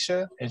from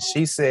Tisha, and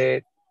she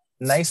said,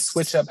 nice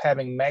switch up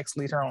having Max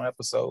lead her own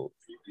episode.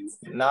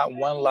 Not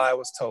one lie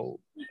was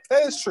told.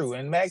 That is true.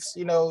 And Max,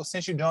 you know,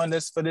 since you joined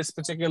us for this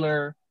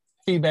particular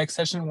feedback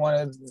session,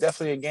 want to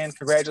definitely again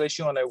congratulate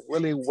you on a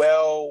really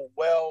well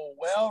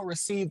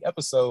received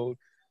episode.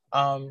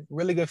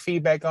 Really good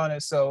feedback on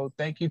it. So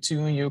thank you to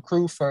you and your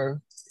crew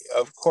for,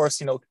 of course,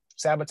 you know,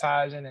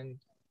 sabotaging and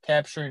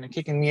capturing and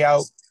kicking me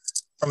out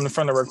from the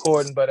front of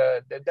recording. But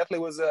that definitely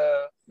was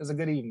a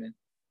good evening.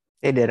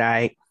 They did all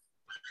right.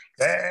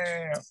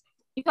 Damn.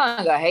 You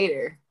sound like a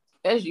hater.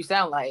 That's what you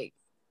sound like.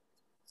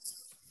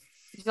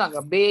 You sound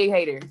like a big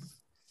hater.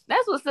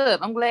 That's what's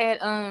up. I'm glad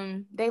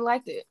they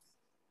liked it.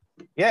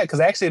 Yeah, because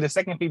actually the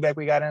second feedback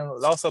we got in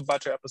was also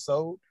about your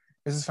episode.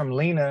 This is from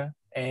Lena,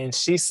 and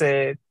she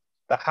said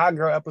the hot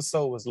girl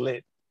episode was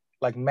lit.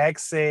 Like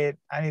Max said,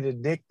 I need a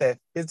dick that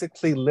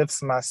physically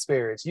lifts my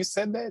spirits. You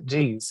said that?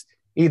 Jeez.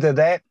 Either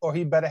that or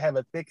he better have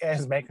a thick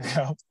ass bank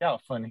account.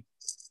 Y'all funny.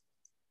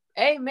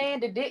 Hey man,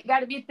 the dick got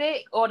to be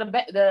thick, or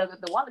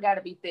the wallet got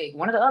to be thick.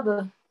 One or the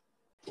other.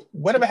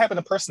 Whatever happened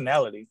to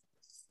personality?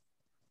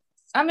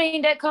 I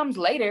mean, that comes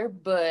later,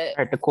 but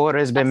The quarter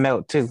has been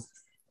melt too.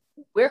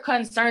 we're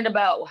concerned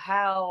about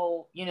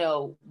how, you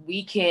know,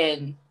 we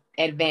can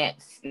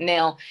advance.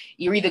 Now,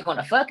 you're either going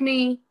to fuck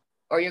me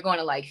or you're going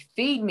to like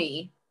feed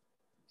me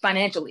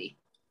financially,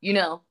 you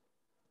know.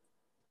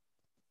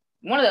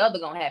 One or the other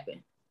going to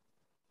happen.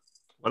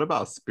 What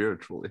about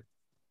spiritually?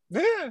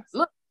 Yeah.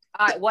 Look,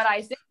 what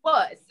I said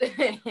was,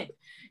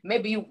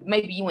 maybe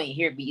you ain't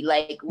hear me.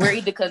 Like, we're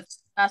either because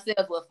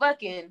ourselves were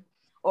fucking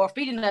or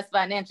feeding us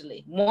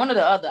financially. One or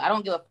the other. I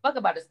don't give a fuck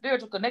about the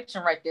spiritual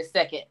connection right this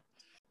second.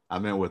 I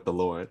meant with the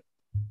Lord.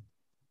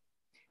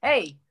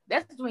 Hey,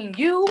 that's between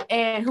you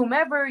and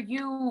whomever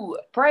you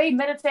pray,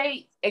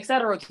 meditate,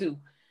 etc. to.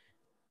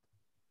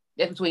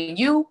 That's between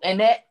you and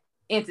that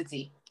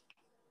entity.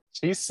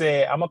 She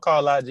said, I'm gonna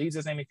call out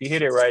Jesus' name if you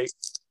hit it right.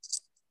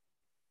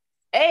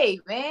 Hey,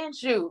 man,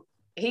 shoot.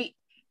 He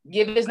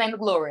give his name the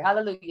glory.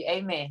 Hallelujah.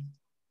 Amen.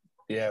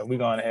 Yeah, we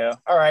going to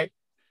hell. All right.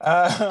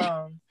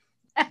 That's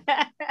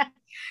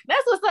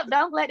what's up.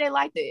 I'm glad they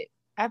liked it.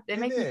 It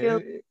makes me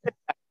feel.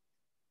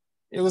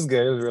 It was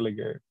good. It was really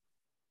good.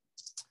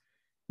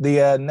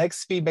 The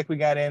next feedback we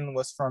got in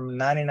was from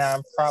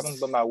 99 Problems,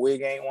 but my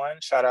wig ain't one.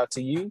 Shout out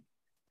to you.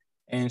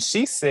 And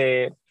she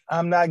said,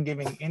 I'm not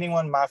giving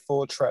anyone my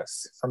full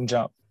trust from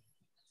jump.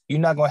 You're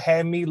not going to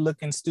have me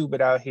looking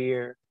stupid out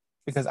here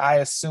because I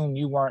assume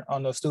you weren't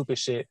on no stupid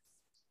shit.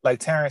 Like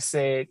Terrence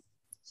said,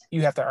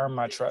 you have to earn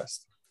my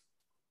trust.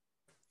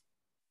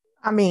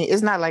 I mean,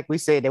 it's not like we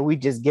said that we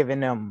just giving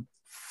them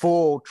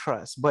full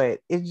trust, but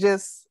it's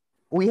just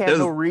we have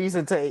no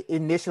reason to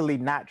initially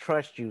not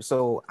trust you.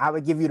 So I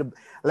would give you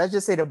let's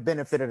just say the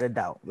benefit of the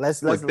doubt.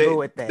 Let's go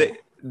with that.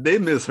 They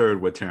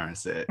misheard what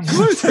Terrence said.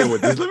 Let me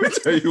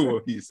tell you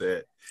what he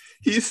said.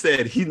 He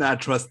said he not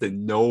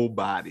trusting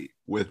nobody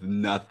with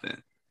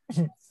nothing.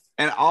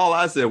 And all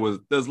I said was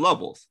there's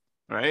levels,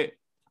 right?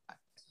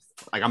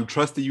 Like I'm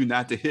trusting you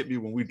not to hit me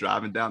when we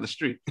driving down the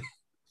street.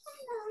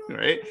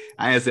 Right?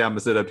 I ain't say I'm gonna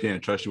sit up here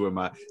and trust you with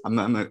I'm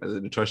not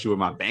gonna trust you with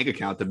my bank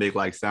account to make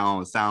like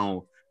sound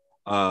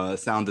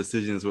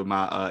decisions with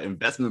my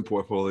investment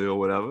portfolio or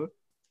whatever.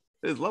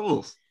 There's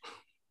levels.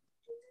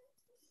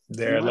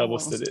 There are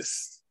levels to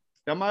this.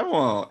 I might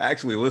want to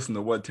actually listen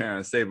to what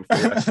Terrence say before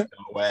I get on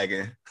the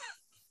wagon.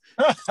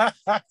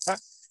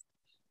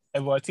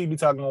 And boy, T be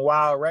talking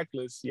wild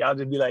reckless. Y'all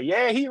just be like,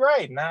 yeah, he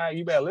right. Nah,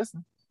 you better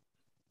listen.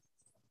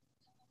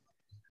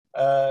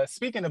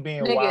 Speaking of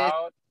being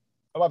wild,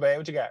 oh my bad,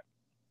 what you got?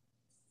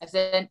 I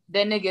said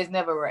that nigga is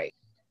never right.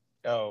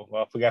 Oh,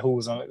 well, I forgot who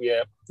was on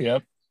it.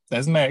 Yep.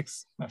 That's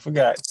Max. I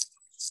forgot.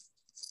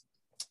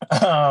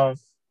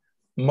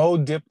 Mo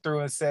dipped through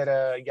and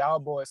said, y'all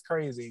boys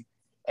crazy.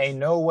 Ain't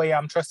no way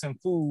I'm trusting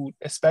food,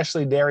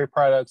 especially dairy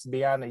products,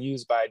 beyond the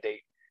use-by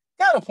date.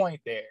 Got a point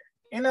there.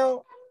 You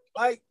know,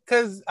 like,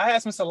 because I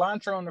had some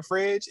cilantro in the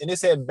fridge, and it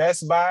said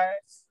Best Buy,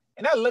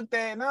 and I looked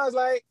at it, and I was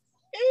like,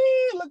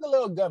 it look a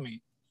little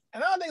gummy.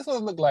 And I don't think it's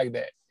supposed to look like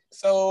that.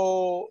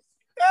 So,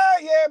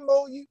 yeah,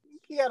 Mo, you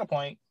got a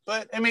point.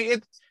 But, I mean,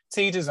 it's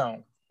to each his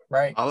own,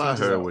 right? All I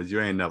heard was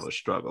you ain't never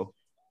struggle.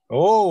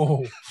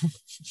 Oh.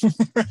 You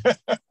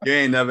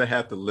ain't never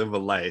have to live a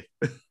life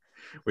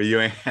where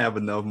you ain't have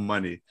enough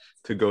money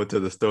to go to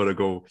the store to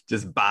go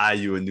just buy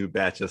you a new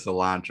batch of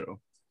cilantro.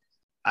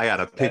 I got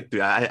to pick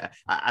through.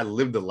 I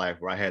lived a life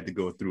where I had to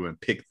go through and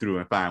pick through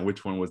and find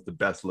which one was the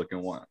best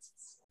looking ones.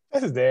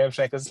 This is damn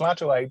shame because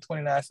cilantro like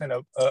 29 cents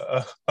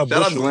a Shut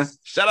bushel. up, Glenn.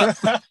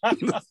 Shut up. I'm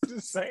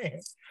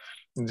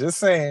just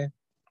saying.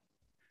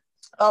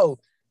 Oh,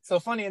 so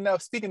funny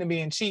enough, speaking of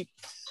being cheap,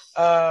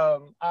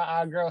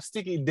 our girl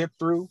Sticky dipped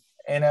through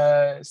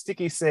and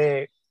Sticky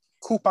said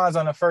coupons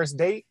on the first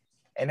date,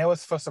 and it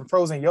was for some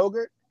frozen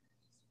yogurt.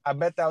 I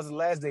bet that was the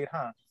last date,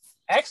 huh?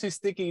 Actually,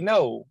 Sticky,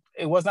 no,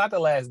 it was not the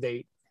last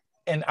date.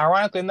 And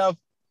ironically enough,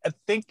 I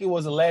think it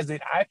was the last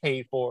date I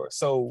paid for.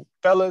 So,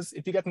 fellas,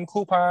 if you got them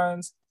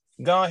coupons,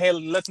 go ahead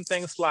and let some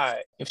things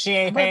slide. If she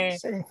ain't paying,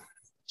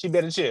 she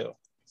better chill.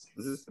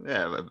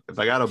 Yeah, if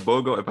I got a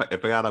BOGO,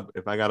 if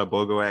I got a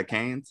BOGO at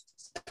Cane's,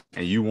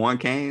 and you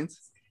want Cane's,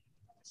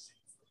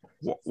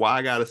 why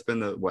I gotta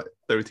spend the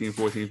 $13,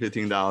 $14,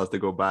 $15 to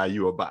go buy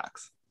you a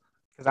box?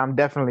 Because I'm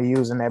definitely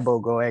using that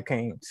BOGO at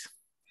Cane's.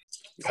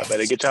 I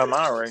better get y'all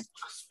mine right.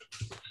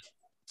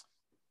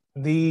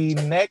 The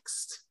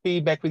next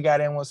feedback we got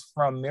in was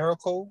from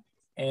Miracle,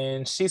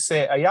 and she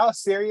said, "Are y'all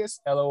serious?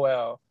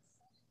 LOL.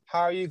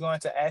 How are you going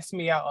to ask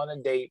me out on a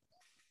date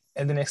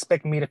and then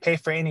expect me to pay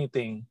for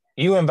anything?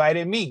 You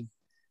invited me."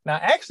 Now,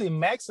 actually,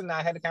 Max and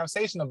I had a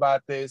conversation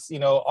about this,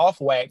 off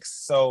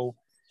wax. So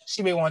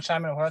she may want to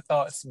chime in with her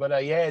thoughts.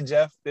 But yeah,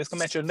 Jeff, this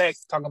come at your neck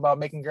talking about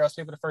making girls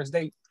pay for the first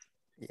date.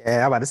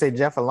 Yeah, I'm about to say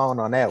Jeff alone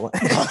on that one.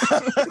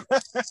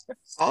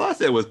 All I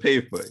said was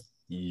pay for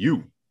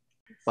you.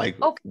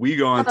 Like, Okay. we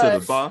go into the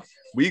bar.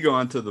 We go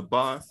into the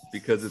bar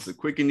because it's a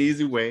quick and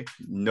easy way.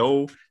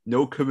 No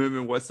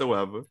commitment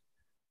whatsoever.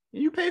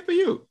 And you pay for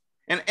you.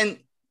 And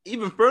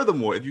even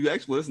furthermore, if you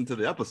actually listen to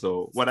the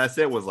episode, what I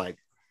said was like,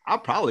 I'll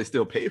probably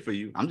still pay for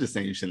you. I'm just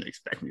saying you shouldn't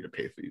expect me to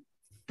pay for you.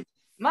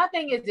 My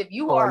thing is, if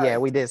you are, yeah,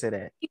 we did say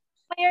that.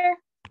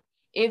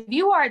 If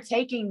you are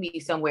taking me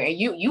somewhere and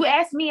you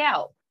ask me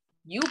out,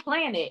 you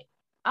plan it,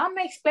 I'm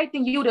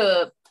expecting you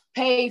to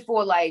pay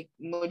for like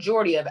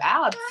majority of it.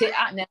 I'll at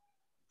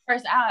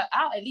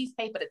least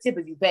pay for the tip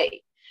if you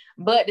pay.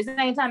 But at the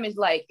same time, it's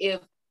like if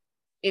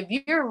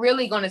you're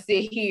really gonna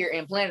sit here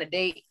and plan a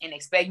date and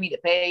expect me to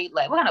pay,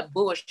 like what kind of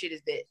bullshit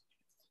is that?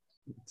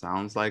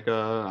 Sounds like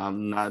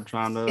I'm not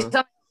trying to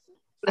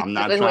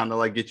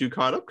like get you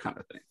caught up kind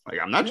of thing. Like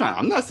I'm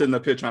not sitting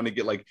up here trying to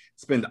get like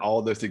spend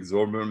all this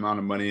exorbitant amount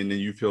of money and then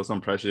you feel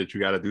some pressure that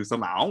you got to do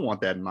something. I don't want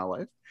that in my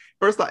life.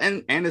 First off,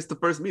 and it's the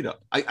first meetup.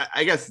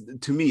 I guess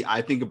to me,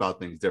 I think about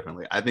things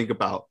differently. I think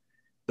about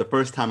the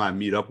first time I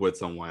meet up with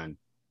someone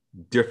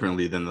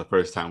differently than the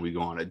first time we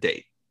go on a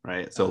date,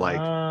 right? So like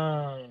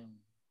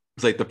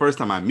it's like the first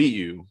time I meet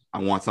you, I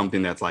want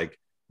something that's like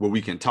where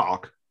we can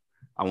talk.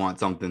 I want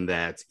something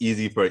that's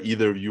easy for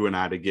either of you and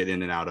I to get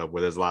in and out of,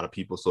 where there's a lot of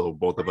people, so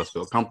both of us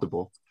feel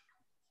comfortable.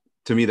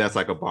 To me, that's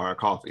like a bar of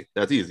coffee.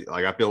 That's easy.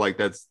 Like I feel like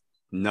that's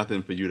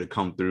nothing for you to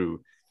come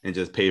through and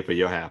just pay for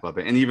your half of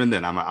it. And even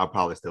then, I'll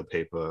probably still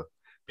pay for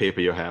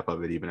your half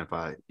of it, even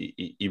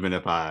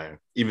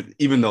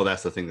though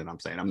that's the thing that I'm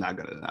saying. I'm not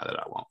gonna deny that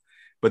I won't.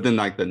 But then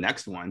like the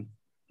next one,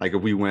 like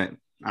if we went,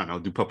 I don't know,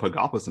 do putt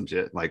golf or some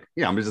shit, like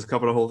yeah, I'm gonna just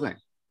cover the whole thing.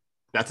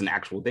 That's an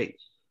actual date.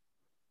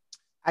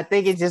 I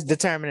think it's just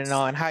determining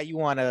on how you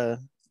want to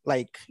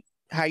like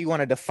how you want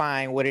to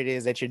define what it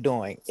is that you're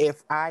doing.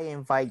 If I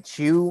invite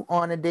you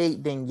on a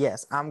date, then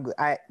yes, I'm good.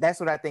 That's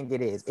what I think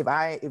it is.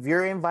 If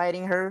you're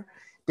inviting her,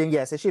 then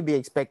yes, it should be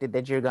expected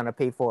that you're gonna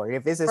pay for it.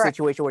 If it's a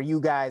situation where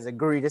you guys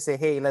agree to say,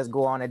 hey, let's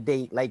go on a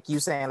date, like you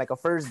saying, like a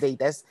first date,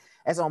 that's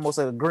almost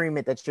an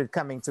agreement that you're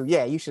coming to.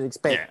 Yeah, you should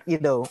expect,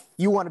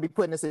 you want to be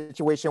put in a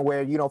situation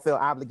where you don't feel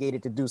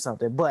obligated to do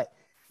something. But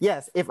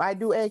yes, if I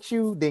do ask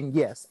you, then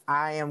yes,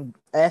 I am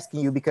asking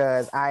you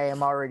because I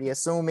am already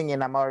assuming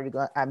and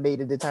I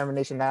made a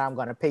determination that I'm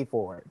going to pay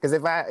for it. Because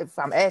if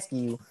I'm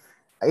asking you,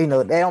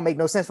 that don't make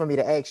no sense for me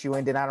to ask you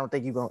and then I don't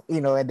think you're going,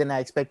 and then I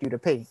expect you to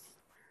pay.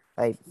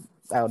 Like,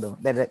 I don't know,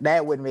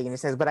 that wouldn't make any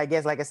sense. But I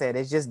guess, like I said,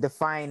 it's just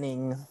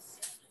defining,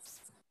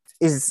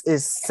 is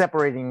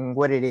separating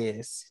what it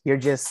is.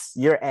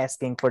 You're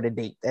asking for the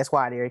date. That's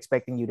why they're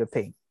expecting you to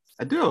pay.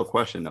 I do have a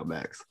question though,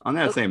 Max. On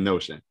that same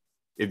notion.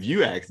 If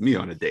you ask me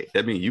on a date,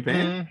 that means you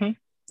paying?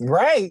 Mm-hmm.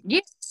 Right.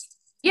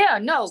 Yeah,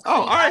 no.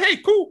 Oh, all right. Hey,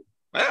 cool.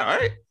 Yeah, all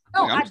right.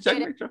 No, I'm just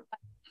checking.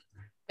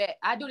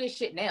 I do this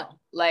shit now.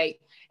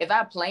 Like, if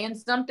I plan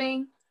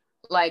something,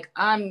 like,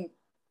 I'm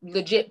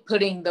legit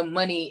putting the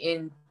money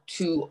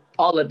into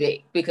all of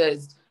it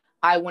because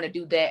I want to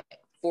do that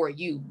for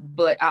you.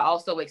 But I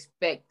also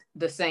expect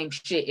the same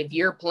shit. If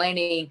you're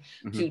planning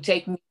to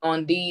take me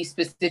on these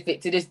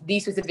specific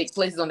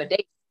places on the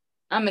date,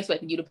 I'm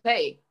expecting you to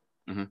pay.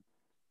 Mm-hmm.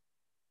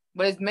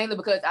 But it's mainly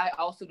because I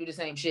also do the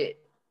same shit.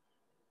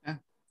 Yeah,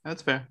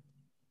 that's fair.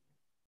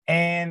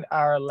 And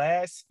our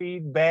last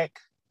feedback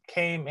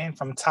came in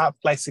from Top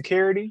Flight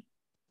Security.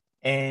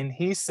 And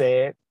he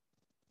said,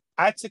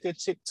 I took a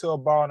chick to a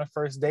bar on a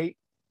first date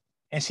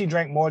and she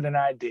drank more than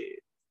I did.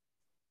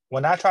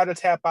 When I tried to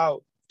tap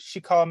out, she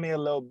called me a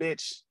little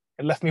bitch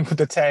and left me with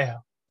the tab.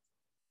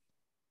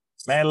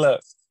 Man,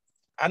 look,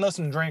 I know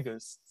some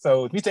drinkers.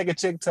 So if you take a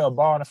chick to a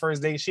bar on a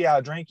first date, she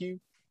outdrink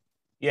you.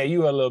 Yeah,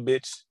 you a little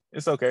bitch.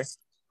 It's okay.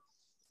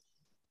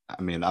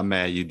 I mean, I'm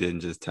mad you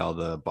didn't just tell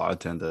the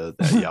bartender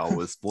that y'all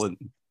was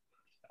splitting.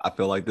 I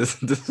feel like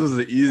this was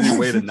an easy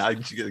way to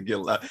not get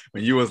left.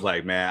 When you was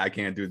like, man, I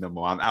can't do no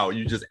more, I'm out.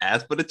 You just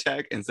ask for the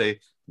check and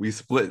say we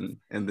splitting,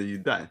 and then you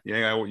done. You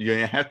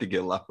ain't have to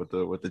get left with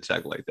the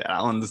check like that. I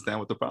don't understand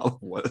what the problem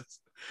was,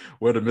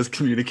 where the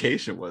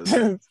miscommunication was.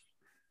 I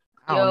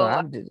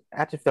don't know.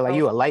 I just feel like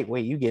you a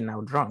lightweight. You getting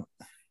out drunk.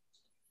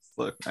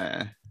 Look,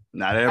 man,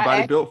 not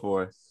everybody built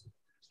for it.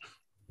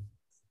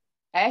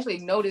 I actually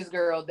know this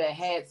girl that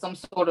had some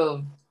sort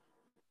of,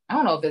 I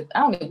don't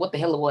know what the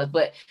hell it was,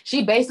 but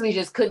she basically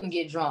just couldn't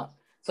get drunk.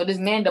 So this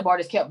man, the bar,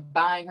 just kept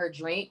buying her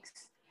drinks,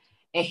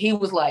 and he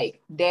was like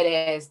dead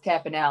ass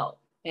tapping out,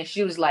 and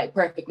she was like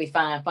perfectly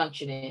fine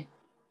functioning.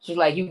 She was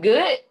like, "You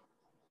good?"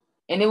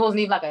 And it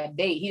wasn't even like a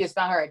date. He just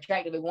found her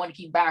attractive and wanted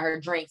to keep buying her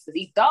drinks because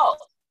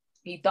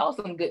he thought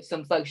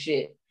some fuck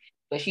shit.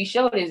 But she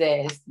showed his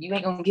ass. You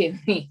ain't gonna get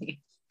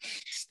me.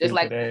 Just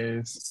like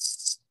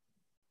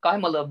call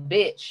him a little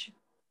bitch.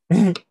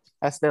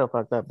 That's still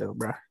fucked up though,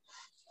 bro.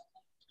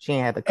 She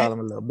ain't had to call him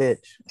a little bitch.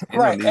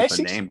 Right. No need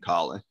for name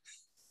calling.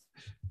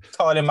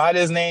 Called him out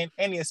his name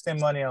and he spend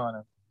money on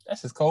him.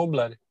 That's just cold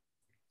blooded.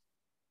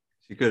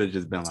 She could have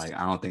just been like,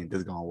 I don't think this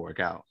is gonna work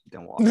out.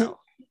 Then walk out.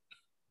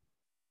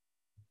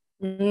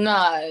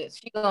 Nah,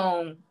 she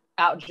gonna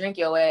outdrink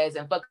your ass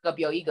and fuck up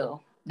your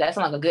ego. That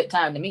sounds like a good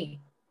time to me.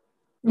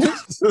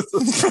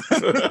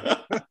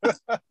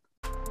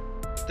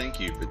 Thank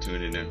you for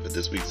tuning in for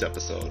this week's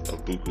episode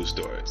of Buku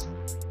Stories.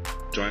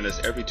 Join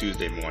us every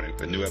Tuesday morning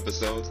for new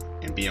episodes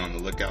and be on the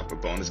lookout for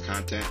bonus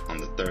content on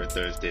the third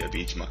Thursday of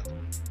each month.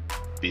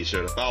 Be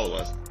sure to follow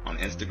us on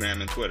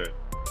Instagram and Twitter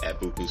at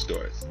Buku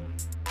Stories.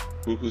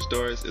 Buku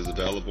Stories is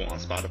available on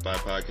Spotify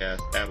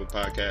Podcasts, Apple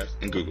Podcasts,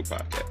 and Google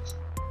Podcasts.